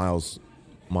 Miles,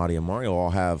 Marty, and Mario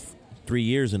all have 3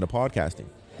 years into podcasting.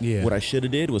 Yeah. What I should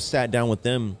have did was sat down with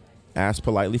them, asked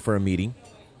politely for a meeting,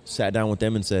 sat down with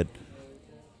them and said,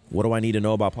 what do I need to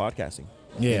know about podcasting?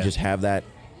 Yeah. And just have that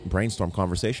brainstorm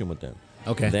conversation with them.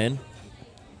 Okay. Then,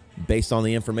 based on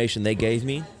the information they gave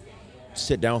me,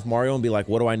 sit down with Mario and be like,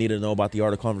 what do I need to know about the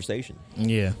art of conversation?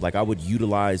 Yeah. Like, I would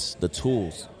utilize the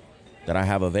tools that I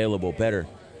have available better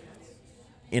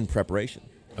in preparation.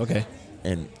 Okay.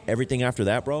 And everything after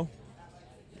that, bro,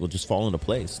 will just fall into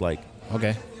place. Like,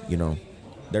 Okay.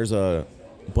 There's a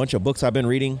bunch of books I've been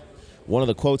reading. One of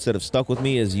the quotes that have stuck with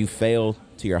me is, you fail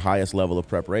to your highest level of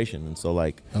preparation. And so,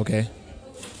 like, Okay.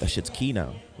 that shit's key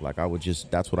now. Like,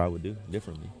 that's what I would do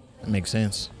differently. That makes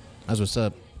sense. That's what's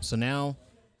up. So now,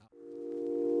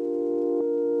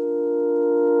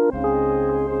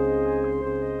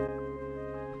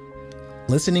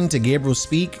 listening to Gabriel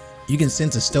speak, you can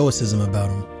sense a stoicism about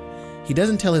him. He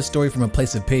doesn't tell his story from a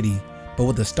place of pity, but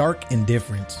with a stark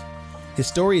indifference. His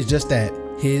story is just that,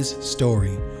 his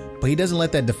story, but he doesn't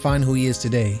let that define who he is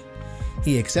today.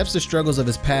 He accepts the struggles of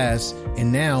his past,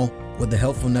 and now, with the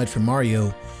helpful nudge from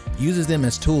Mario, uses them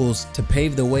as tools to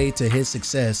pave the way to his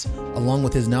success, along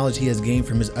with his knowledge he has gained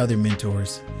from his other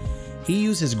mentors. He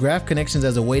used his graph connections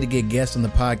as a way to get guests on the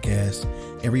podcast,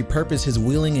 and repurposed his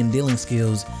wheeling and dealing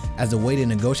skills as a way to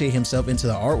negotiate himself into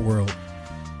the art world.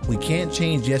 We can't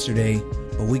change yesterday,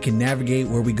 but we can navigate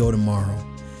where we go tomorrow.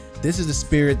 This is the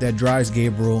spirit that drives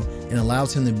Gabriel and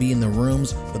allows him to be in the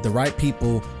rooms with the right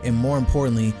people, and more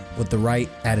importantly, with the right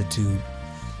attitude.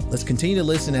 Let's continue to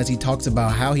listen as he talks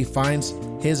about how he finds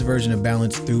his version of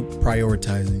balance through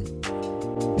prioritizing.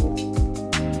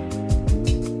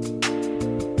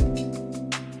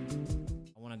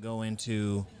 I want to go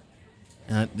into,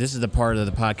 this is the part of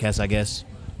the podcast, I guess,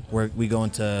 where we go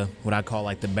into what I call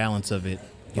like the balance of it.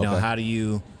 You know, how do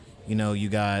you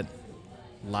got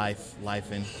life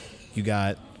and you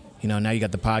got, now you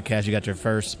got the podcast, you got your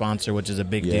first sponsor, which is a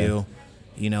big deal.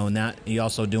 And that you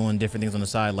also doing different things on the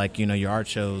side, like, your art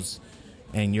shows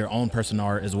and your own personal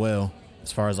art as well,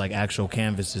 as far as like actual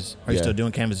canvases. Are you still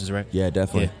doing canvases, right? Yeah,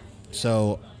 definitely. Yeah.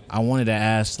 So I wanted to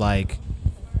ask, like,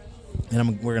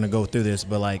 and we're going to go through this,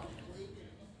 but like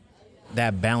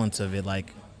that balance of it,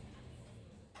 like,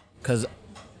 because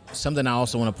something I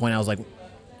also want to point out is like,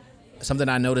 something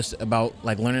I noticed about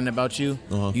like learning about you,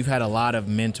 you've had a lot of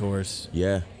mentors.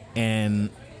 Yeah. And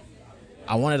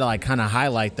I wanted to like kind of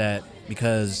highlight that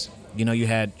because, you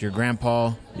had your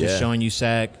grandpa just showing you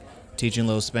sack, teaching a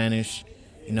little Spanish.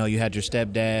 You had your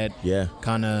stepdad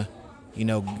kind of,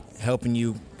 helping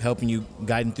you,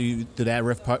 guiding through that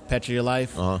rough patch of your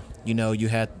life. You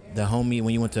had the homie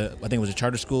when you went to, I think it was a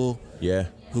charter school. Yeah.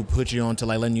 Who put you on to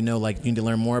like letting you know like you need to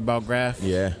learn more about graph.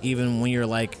 Yeah. Even when you're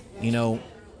like,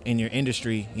 in your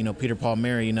industry, Peter Paul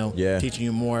Mary, teaching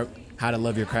you more how to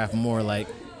love your craft more. Like,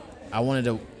 I wanted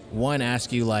to,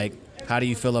 ask you, like, how do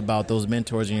you feel about those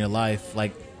mentors in your life?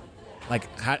 Like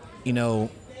how,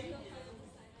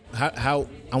 how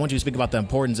I want you to speak about the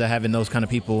importance of having those kind of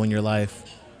people in your life.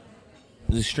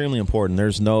 It's extremely important.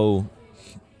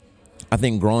 I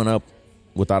think growing up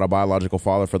without a biological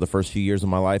father for the first few years of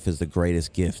my life is the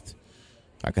greatest gift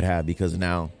I could have, because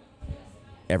now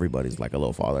everybody's like a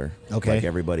little father. Okay. Like,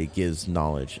 everybody gives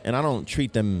knowledge. And I don't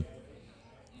treat them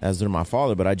as they're my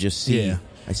father, but I just see,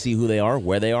 I see who they are,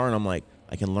 where they are, and I'm like,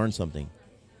 I can learn something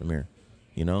from here,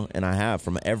 you know, and I have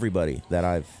from everybody that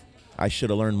I should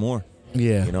have learned more.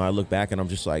 Yeah. You know, I look back and I'm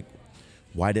just like,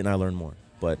 why didn't I learn more?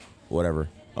 But whatever.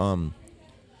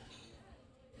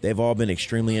 They've all been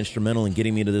extremely instrumental in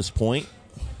getting me to this point.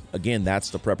 Again, that's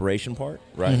the preparation part,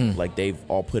 right? Mm-hmm. Like they've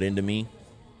all put into me.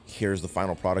 Here's the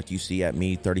final product you see at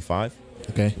me 35.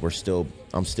 Okay.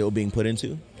 I'm still being put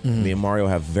into. Me and Mario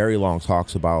have very long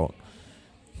talks about,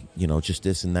 you know, just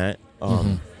this and that.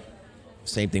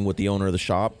 Same thing with the owner of the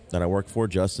shop that I work for,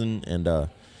 Justin, and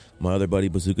my other buddy,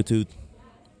 Bazooka Tooth.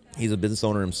 He's a business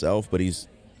owner himself, but he's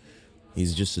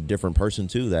just a different person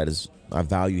too. I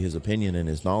value his opinion and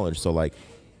his knowledge. So like,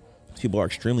 people are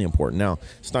extremely important. Now,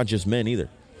 it's not just men either.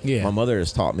 Yeah. My mother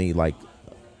has taught me like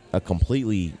a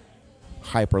completely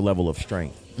hyper level of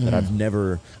strength that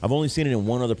I've only seen it in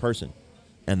one other person,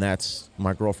 and that's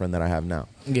my girlfriend that I have now.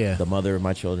 Yeah. The mother of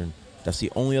my children. That's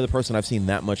the only other person I've seen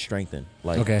that much strength in.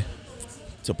 Like, Okay.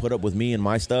 to put up with me and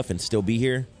my stuff and still be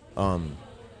here,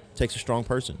 takes a strong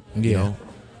person. Yeah. You know,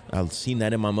 I've seen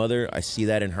that in my mother. I see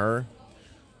that in her,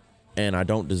 and I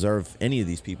don't deserve any of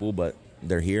these people, but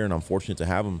they're here, and I'm fortunate to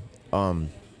have them.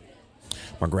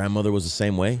 My grandmother was the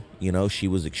same way. You know, she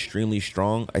was extremely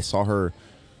strong. I saw her.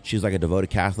 She was like a devoted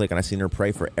Catholic, and I seen her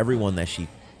pray for everyone that she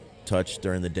touched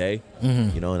during the day.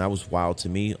 You know, and that was wild to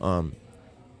me.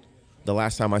 The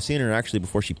last time I seen her, actually,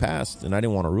 before she passed, and I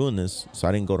didn't want to ruin this, so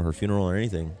I didn't go to her funeral or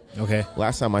anything. Okay.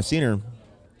 Last time I seen her,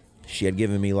 she had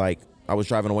given me, like, I was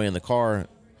driving away in the car,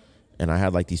 and I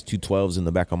had like these 212s in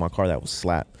the back of my car that was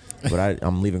slapped. But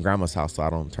I'm leaving grandma's house, so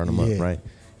I don't turn them up, right?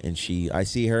 And I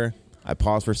see her, I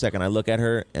pause for a second, I look at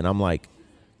her, and I'm like,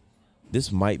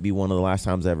 this might be one of the last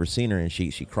times I've ever seen her, and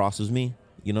she crosses me,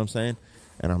 you know what I'm saying?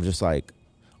 And I'm just like,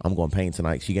 I'm going paint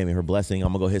tonight. She gave me her blessing.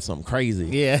 I'm going to go hit something crazy.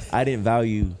 Yeah. I didn't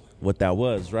value what that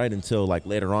was, right? Until like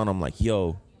later on, I'm like,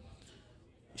 yo,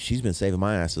 she's been saving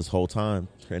my ass this whole time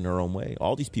in her own way.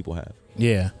 All these people have.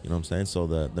 Yeah. You know what I'm saying? So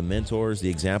the mentors, the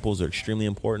examples are extremely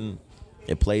important.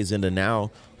 It plays into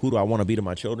now, who do I want to be to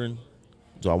my children?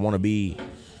 Do I want to be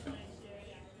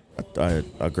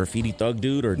a graffiti thug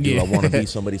dude, or do I want to be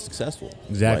somebody successful?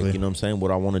 Exactly. Like, you know what I'm saying? What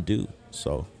I want to do.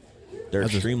 So they're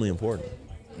extremely important.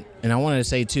 And I wanted to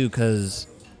say too, because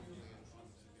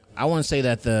I want to say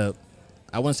that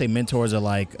I wouldn't say mentors are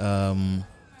like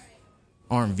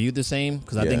aren't viewed the same,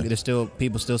 because I think there's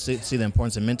people still see the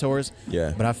importance of mentors.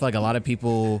 Yeah. But I feel like a lot of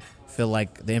people feel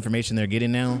like the information they're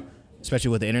getting now,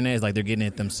 especially with the internet, is like they're getting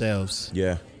it themselves.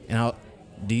 Yeah. And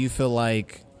do you feel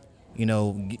like, you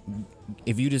know,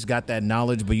 if you just got that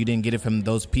knowledge but you didn't get it from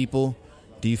those people,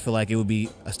 do you feel like it would be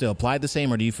still applied the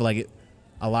same, or do you feel like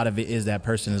a lot of it is that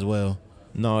person as well?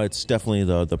 No, it's definitely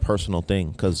the personal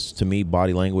thing, because to me,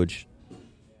 body language,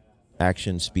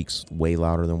 action speaks way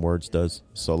louder than words does.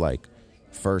 So like,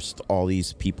 first, all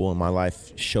these people in my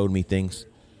life showed me things.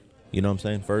 You know what I'm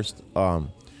saying? First, the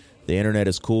internet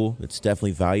is cool. It's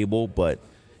definitely valuable, but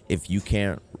if you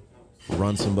can't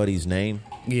run somebody's name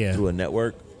through a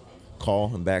network,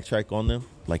 call and backtrack on them,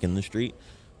 like in the street,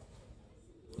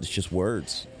 it's just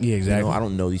words. Yeah, exactly. You know, I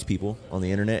don't know these people on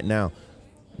the internet. Now,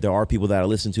 there are people that I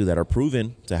listen to that are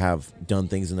proven to have done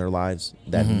things in their lives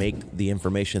that make the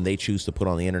information they choose to put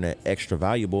on the internet extra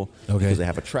valuable because they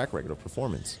have a track record of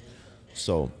performance.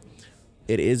 So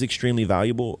it is extremely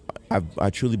valuable.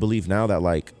 I truly believe now that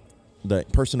like the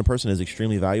person to person is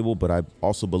extremely valuable, but I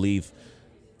also believe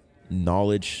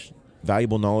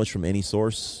valuable knowledge from any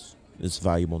source is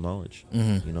valuable knowledge.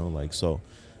 You know, like, so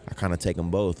I kind of take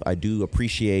them both. I do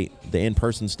appreciate the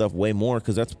in-person stuff way more,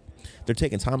 because they're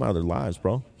taking time out of their lives,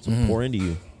 bro, to pour into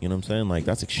you. You know what I'm saying? Like,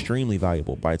 that's extremely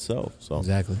valuable by itself. So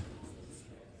Exactly.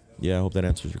 Yeah, I hope that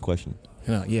answers your question.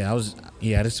 You know,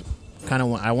 I just kind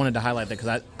of I wanted to highlight that,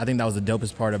 because I think that was the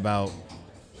dopest part about,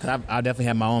 because I definitely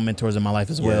have my own mentors in my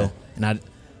life as well. And I,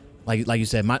 like you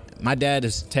said, my dad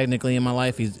is technically in my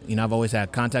life. He's, you know, I've always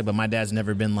had contact, but my dad's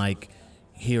never been like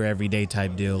here every day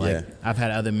type deal. Like, I've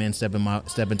had other men step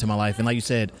into my life, and like you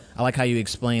said, I like how you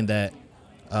explained that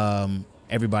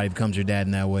everybody becomes your dad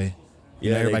in that way.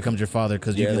 You know, everybody becomes your father,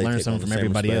 because you can learn something from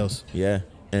everybody else. Yeah,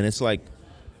 and it's like,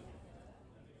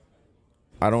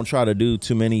 I don't try to do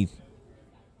too many.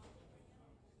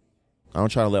 I don't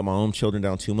try to let my own children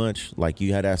down too much. Like,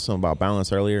 you had asked something about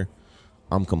balance earlier.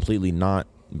 I'm completely not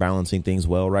balancing things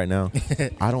well right now.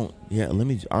 I don't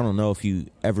know if you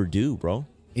ever do, bro.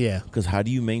 Yeah. Because how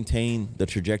do you maintain the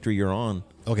trajectory you're on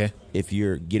if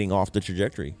you're getting off the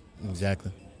trajectory?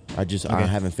 Exactly. I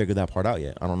haven't figured that part out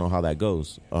yet. I don't know how that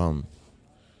goes.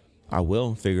 I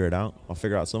will figure it out. I'll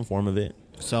figure out some form of it.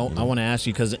 So I want to ask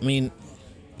you, because, I mean,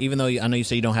 even though I know you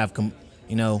say you don't have,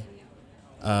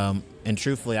 And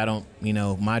truthfully, I don't,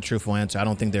 my truthful answer, I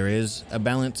don't think there is a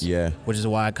balance. Yeah. Which is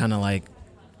why I kind of like,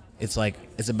 it's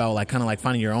about like kind of like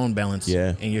finding your own balance.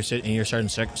 Yeah. In your certain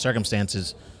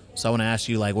circumstances. So I want to ask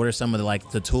you, like, what are some of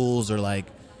the tools or like,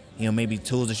 maybe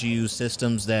tools that you use,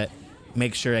 systems that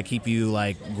make sure that keep you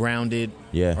like grounded.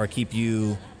 Yeah. Or keep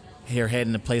your head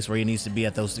in the place where it needs to be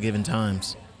at those given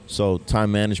times. So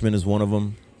time management is one of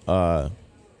them.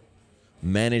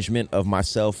 Management of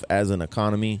myself as an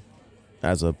economy,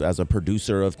 as a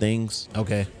producer of things.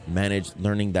 Okay.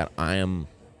 Learning that I am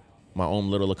my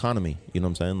own little economy. You know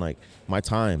what I'm saying? Like, my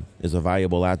time is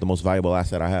the most valuable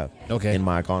asset I have. Okay. In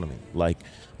my economy. Like,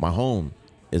 my home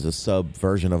is a sub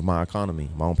version of my economy.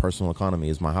 My own personal economy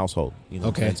is my household. You know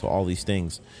what I'm saying? So all these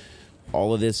things,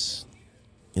 all of this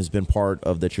has been part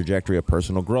of the trajectory of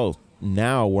personal growth.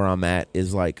 Now where I'm at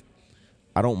is like,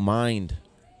 I don't mind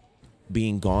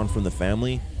being gone from the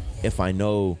family if I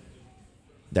know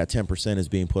that 10% is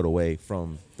being put away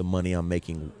from the money I'm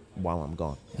making while I'm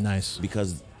gone. Nice.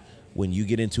 Because when you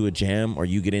get into a jam or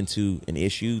you get into an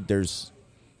issue,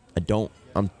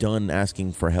 I'm done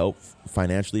asking for help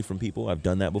financially from people. I've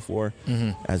done that before.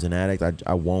 Mm-hmm. As an addict,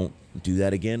 I won't do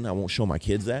that again. I won't show my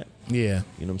kids that. Yeah.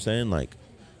 You know what I'm saying? Like,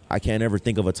 I can't ever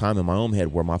think of a time in my own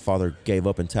head where my father gave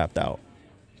up and tapped out,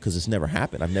 because it's never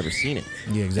happened. I've never seen it.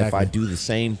 Yeah, exactly. If I do the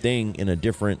same thing in a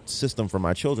different system for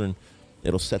my children,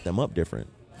 it'll set them up different.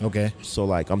 Okay. So,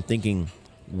 like, I'm thinking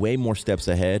way more steps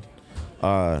ahead.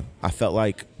 I felt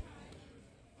like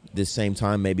this same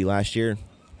time, maybe last year,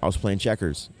 I was playing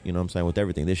checkers, you know what I'm saying, with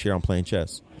everything. This year I'm playing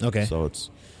chess. Okay. So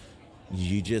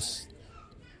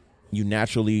you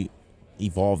naturally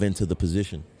evolve into the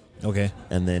position. Okay.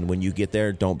 And then when you get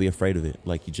there, don't be afraid of it.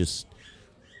 Like, you just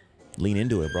lean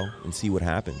into it, bro, and see what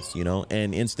happens,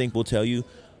 And instinct will tell you,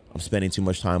 I'm spending too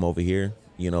much time over here.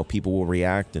 People will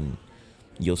react and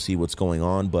you'll see what's going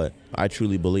on. But I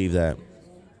truly believe that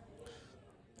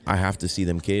I have to see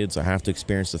them kids. I have to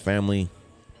experience the family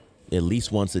at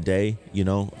least once a day,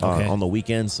 Okay. On the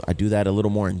weekends, I do that a little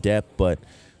more in depth, but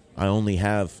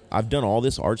I've done all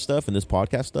this art stuff and this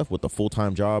podcast stuff with a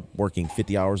full-time job, working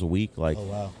 50 hours a week. Like, oh,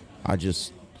 wow.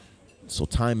 So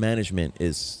time management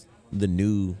is the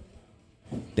new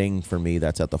thing for me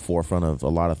that's at the forefront of a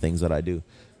lot of things that I do.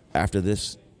 After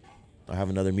this, I have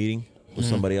another meeting with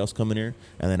somebody else coming here,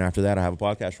 and then after that, I have a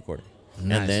podcast recording.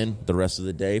 Nice. And then the rest of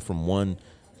the day from 1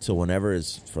 till whenever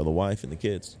is for the wife and the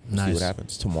kids. Nice. See what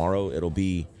happens. Tomorrow,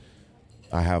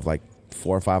 I have like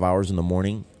 4 or 5 hours in the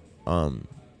morning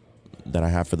that I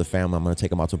have for the family. I'm going to take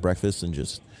them out to breakfast, and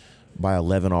just by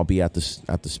 11, I'll be at the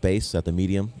space, at the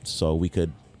medium, so we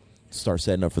could start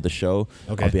setting up for the show.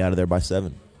 Okay. I'll be out of there by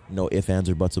 7. No ifs, ands,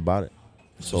 or buts about it.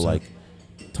 So, like,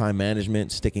 time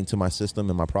management, sticking to my system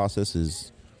and my process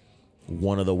is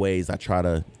one of the ways I try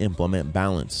to implement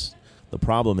balance. The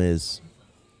problem is,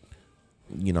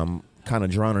 I'm kind of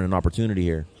drowning in an opportunity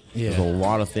here. Yeah. There's a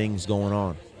lot of things going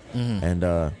on. Mm-hmm.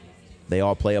 And they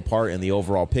all play a part in the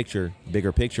overall picture,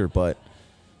 bigger picture, but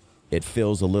it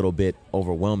feels a little bit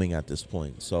overwhelming at this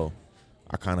point. So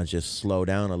I kind of just slow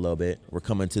down a little bit. We're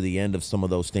coming to the end of some of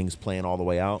those things playing all the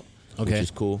way out, okay, which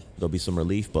is cool. There'll be some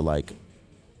relief, but like,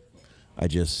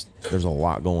 there's a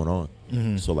lot going on.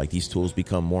 Mm-hmm. So like, these tools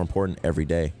become more important every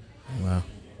day. Wow.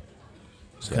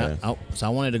 So, I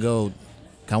wanted to go,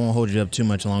 I won't hold you up too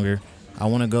much longer. I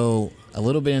want to go a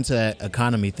little bit into that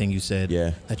economy thing you said.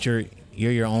 Yeah. That you're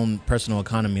your own personal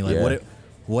economy. Like, yeah.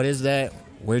 What is that?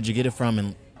 Where'd you get it from?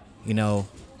 And,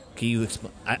 can you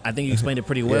I think you explained it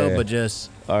pretty well, yeah. But just,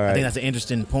 all right. I think that's an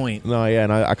interesting point. No, yeah,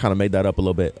 and I kind of made that up a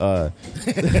little bit.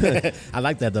 I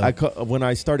like that, though. When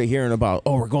I started hearing about,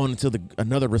 we're going into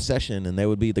another recession, and there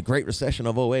would be the Great Recession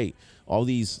of 2008, all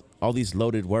these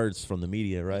loaded words from the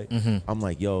media, right? Mm-hmm. I'm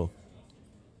like, yo,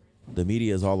 the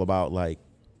media is all about, like,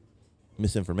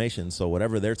 misinformation, so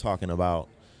whatever they're talking about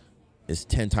is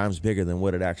 10 times bigger than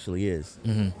what it actually is.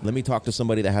 Mm-hmm. Let me talk to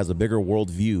somebody that has a bigger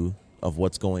worldview of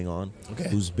what's going on, okay,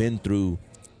 who's been through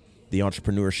the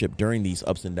entrepreneurship during these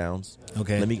ups and downs.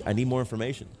 Okay. I need more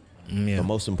information. Yeah. The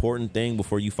most important thing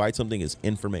before you fight something is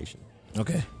information.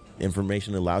 Okay.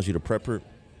 Information allows you to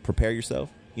prepare yourself,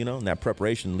 and that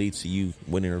preparation leads to you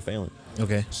winning or failing.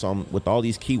 Okay. So with all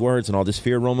these keywords and all this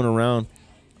fear roaming around,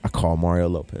 I call Mario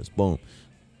Lopez. Boom.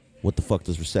 What the fuck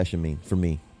does recession mean for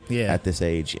me at this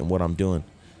age and what I'm doing?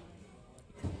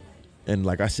 And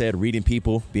like I said, reading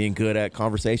people, being good at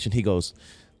conversation, he goes,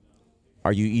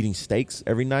 are you eating steaks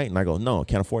every night? And I go, no, I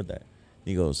can't afford that.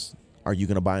 He goes, are you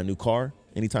going to buy a new car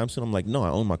anytime soon? I'm like, no, I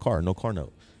own my car, no car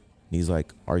note. And he's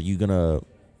like, are you going to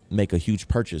make a huge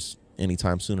purchase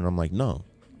anytime soon? And I'm like, no,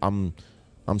 I'm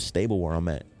I'm stable where I'm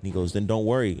at. And he goes, then don't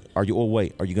worry. Are you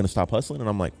going to stop hustling? And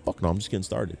I'm like, fuck no, I'm just getting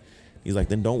started. He's like,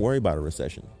 then don't worry about a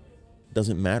recession.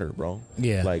 Doesn't matter, bro.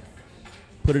 Yeah. Like,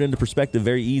 put it into perspective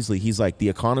very easily. He's like, the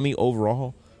economy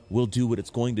overall will do what it's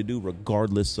going to do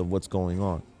regardless of what's going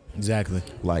on. Exactly.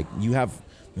 Like, you have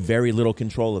very little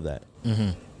control of that.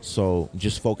 Mm-hmm. So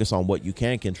just focus on what you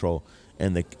can control.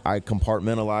 And I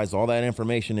compartmentalize all that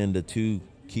information into 2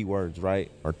 keywords,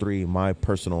 right? Or 3, my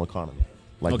personal economy,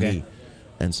 like me.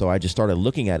 And so I just started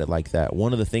looking at it like that.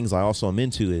 One of the things I also am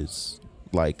into is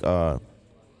like war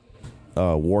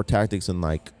tactics and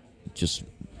like just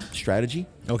strategy.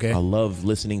 Okay. I love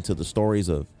listening to the stories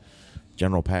of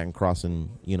General Patton crossing,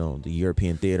 the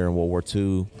European theater in World War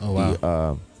II. Oh,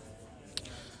 wow.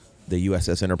 The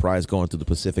USS Enterprise going through the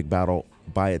Pacific battle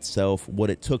by itself, what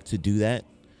it took to do that,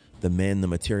 the men, the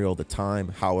material, the time,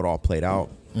 how it all played out,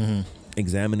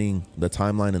 examining the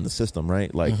timeline and the system,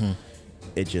 right? Like,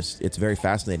 it's very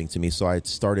fascinating to me. So I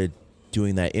started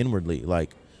doing that inwardly.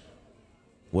 Like,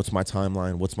 what's my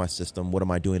timeline? What's my system? What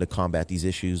am I doing to combat these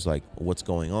issues? Like, what's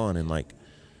going on? And like,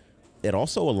 it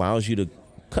also allows you to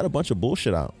cut a bunch of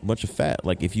bullshit out, a bunch of fat.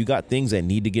 Like, if you got things that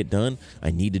need to get done,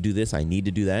 I need to do this, I need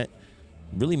to do that,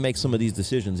 really make some of these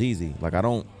decisions easy. Like, I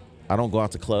don't go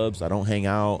out to clubs, I don't hang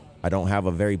out, I don't have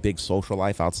a very big social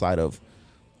life outside of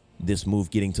this move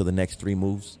getting to the next 3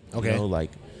 moves. Okay.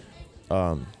 Like,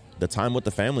 the time with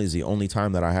the family is the only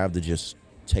time that I have to just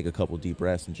take a couple deep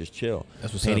breaths and just chill.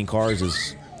 That's what's Painting up. cars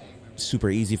is super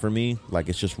easy for me. Like,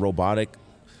 it's just robotic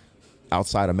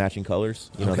outside of matching colors.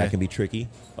 Okay. That can be tricky.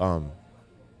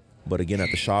 But again, at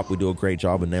the shop, we do a great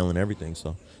job of nailing everything.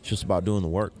 So it's just about doing the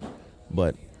work.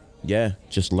 But yeah,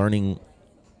 just learning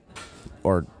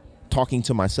or talking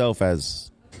to myself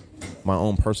as my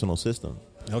own personal system.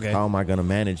 Okay. How am I going to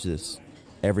manage this?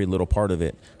 Every little part of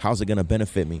it. How's it going to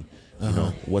benefit me?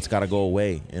 What's got to go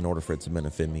away in order for it to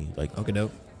benefit me? Like, Okay,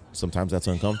 dope. sometimes that's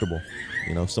uncomfortable.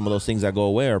 Some of those things that go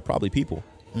away are probably people.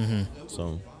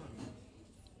 So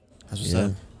That's what's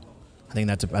up. I think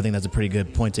that's a pretty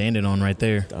good point to end it on right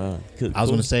there. I was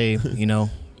going to say,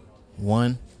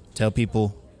 1, tell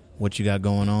people what you got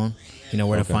going on,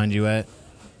 where to find you at,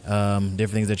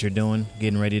 different things that you're doing,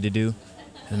 getting ready to do.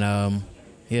 And,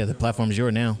 the platform's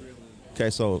yours now. Okay,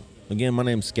 so again, my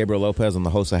name's Gabriel Lopez. I'm the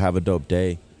host of Have a Dope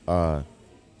Day,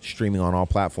 streaming on all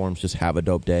platforms. Just Have a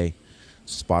Dope Day,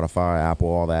 Spotify, Apple,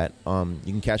 all that. You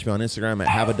can catch me on Instagram at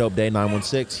Have a Dope Day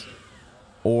 916,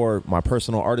 or my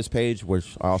personal artist page,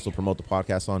 which I also promote the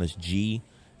podcast on, is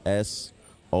GS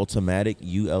Ultimatic,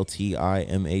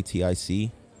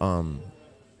 ULTIMATIC.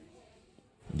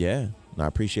 I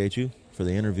appreciate you for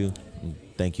the interview.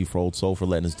 Thank you for Old Soul for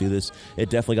letting us do this.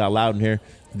 It definitely got loud in here.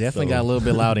 Definitely got a little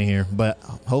bit loud in here, but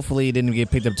hopefully it didn't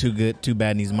get picked up too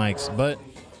bad in these mics. But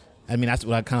I mean, that's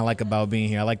what I kind of like about being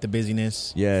here. I like the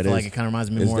busyness. Yeah, I feel like it kind of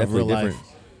reminds me more of real life.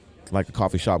 Like a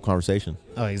coffee shop conversation.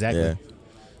 Oh, exactly. Yeah.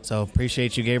 So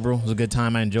appreciate you, Gabriel. It was a good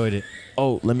time. I enjoyed it.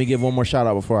 Oh, let me give one more shout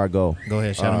out before I go. Go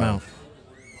ahead, shout him out.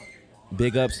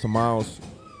 Big ups to Miles,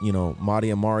 Marty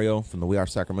and Mario from the We Are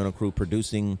Sacramento crew,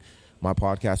 producing my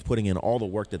podcast, putting in all the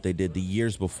work that they did the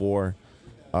years before.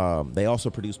 They also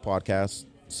produce podcasts.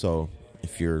 So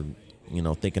if you're,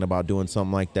 thinking about doing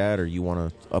something like that, or you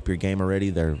want to up your game already,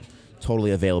 they're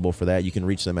totally available for that. You can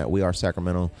reach them at We Are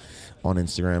Sacramento on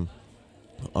Instagram.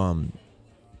 And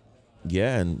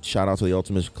shout out to the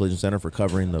Ultimate Collision Center for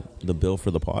covering the bill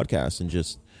for the podcast. And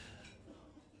just,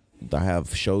 I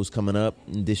have shows coming up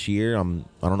this year. I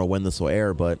don't know when this will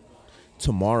air, but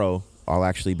tomorrow I'll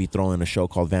actually be throwing a show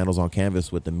called Vandals on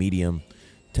Canvas with the Medium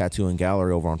Tattoo and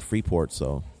Gallery over on Freeport.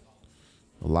 So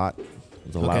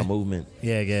there's a lot of movement.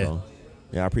 Yeah. So,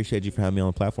 I appreciate you for having me on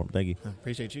the platform. Thank you. I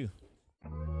appreciate you.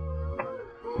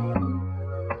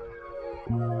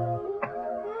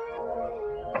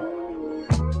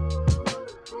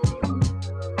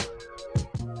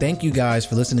 Thank you guys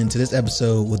for listening to this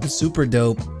episode with the super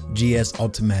dope GS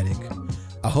Ultimatic.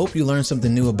 I hope you learned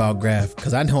something new about Graph,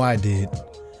 because I know I did.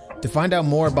 To find out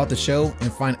more about the show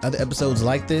and find other episodes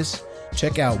like this,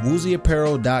 check out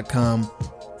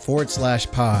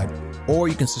woozyapparel.com/pod, or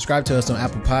you can subscribe to us on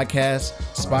Apple Podcasts,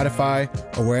 Spotify,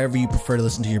 or wherever you prefer to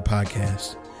listen to your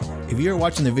podcast. If you're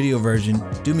watching the video version,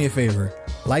 do me a favor,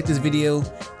 like this video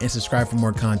and subscribe for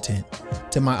more content.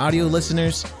 To my audio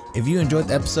listeners, if you enjoyed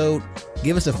the episode,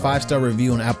 give us a 5-star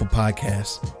review on Apple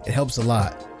Podcasts. It helps a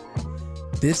lot.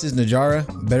 This is Najara,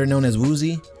 better known as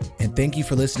Woozy, and thank you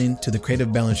for listening to the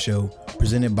Creative Balance Show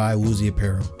presented by Woozy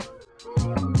Apparel.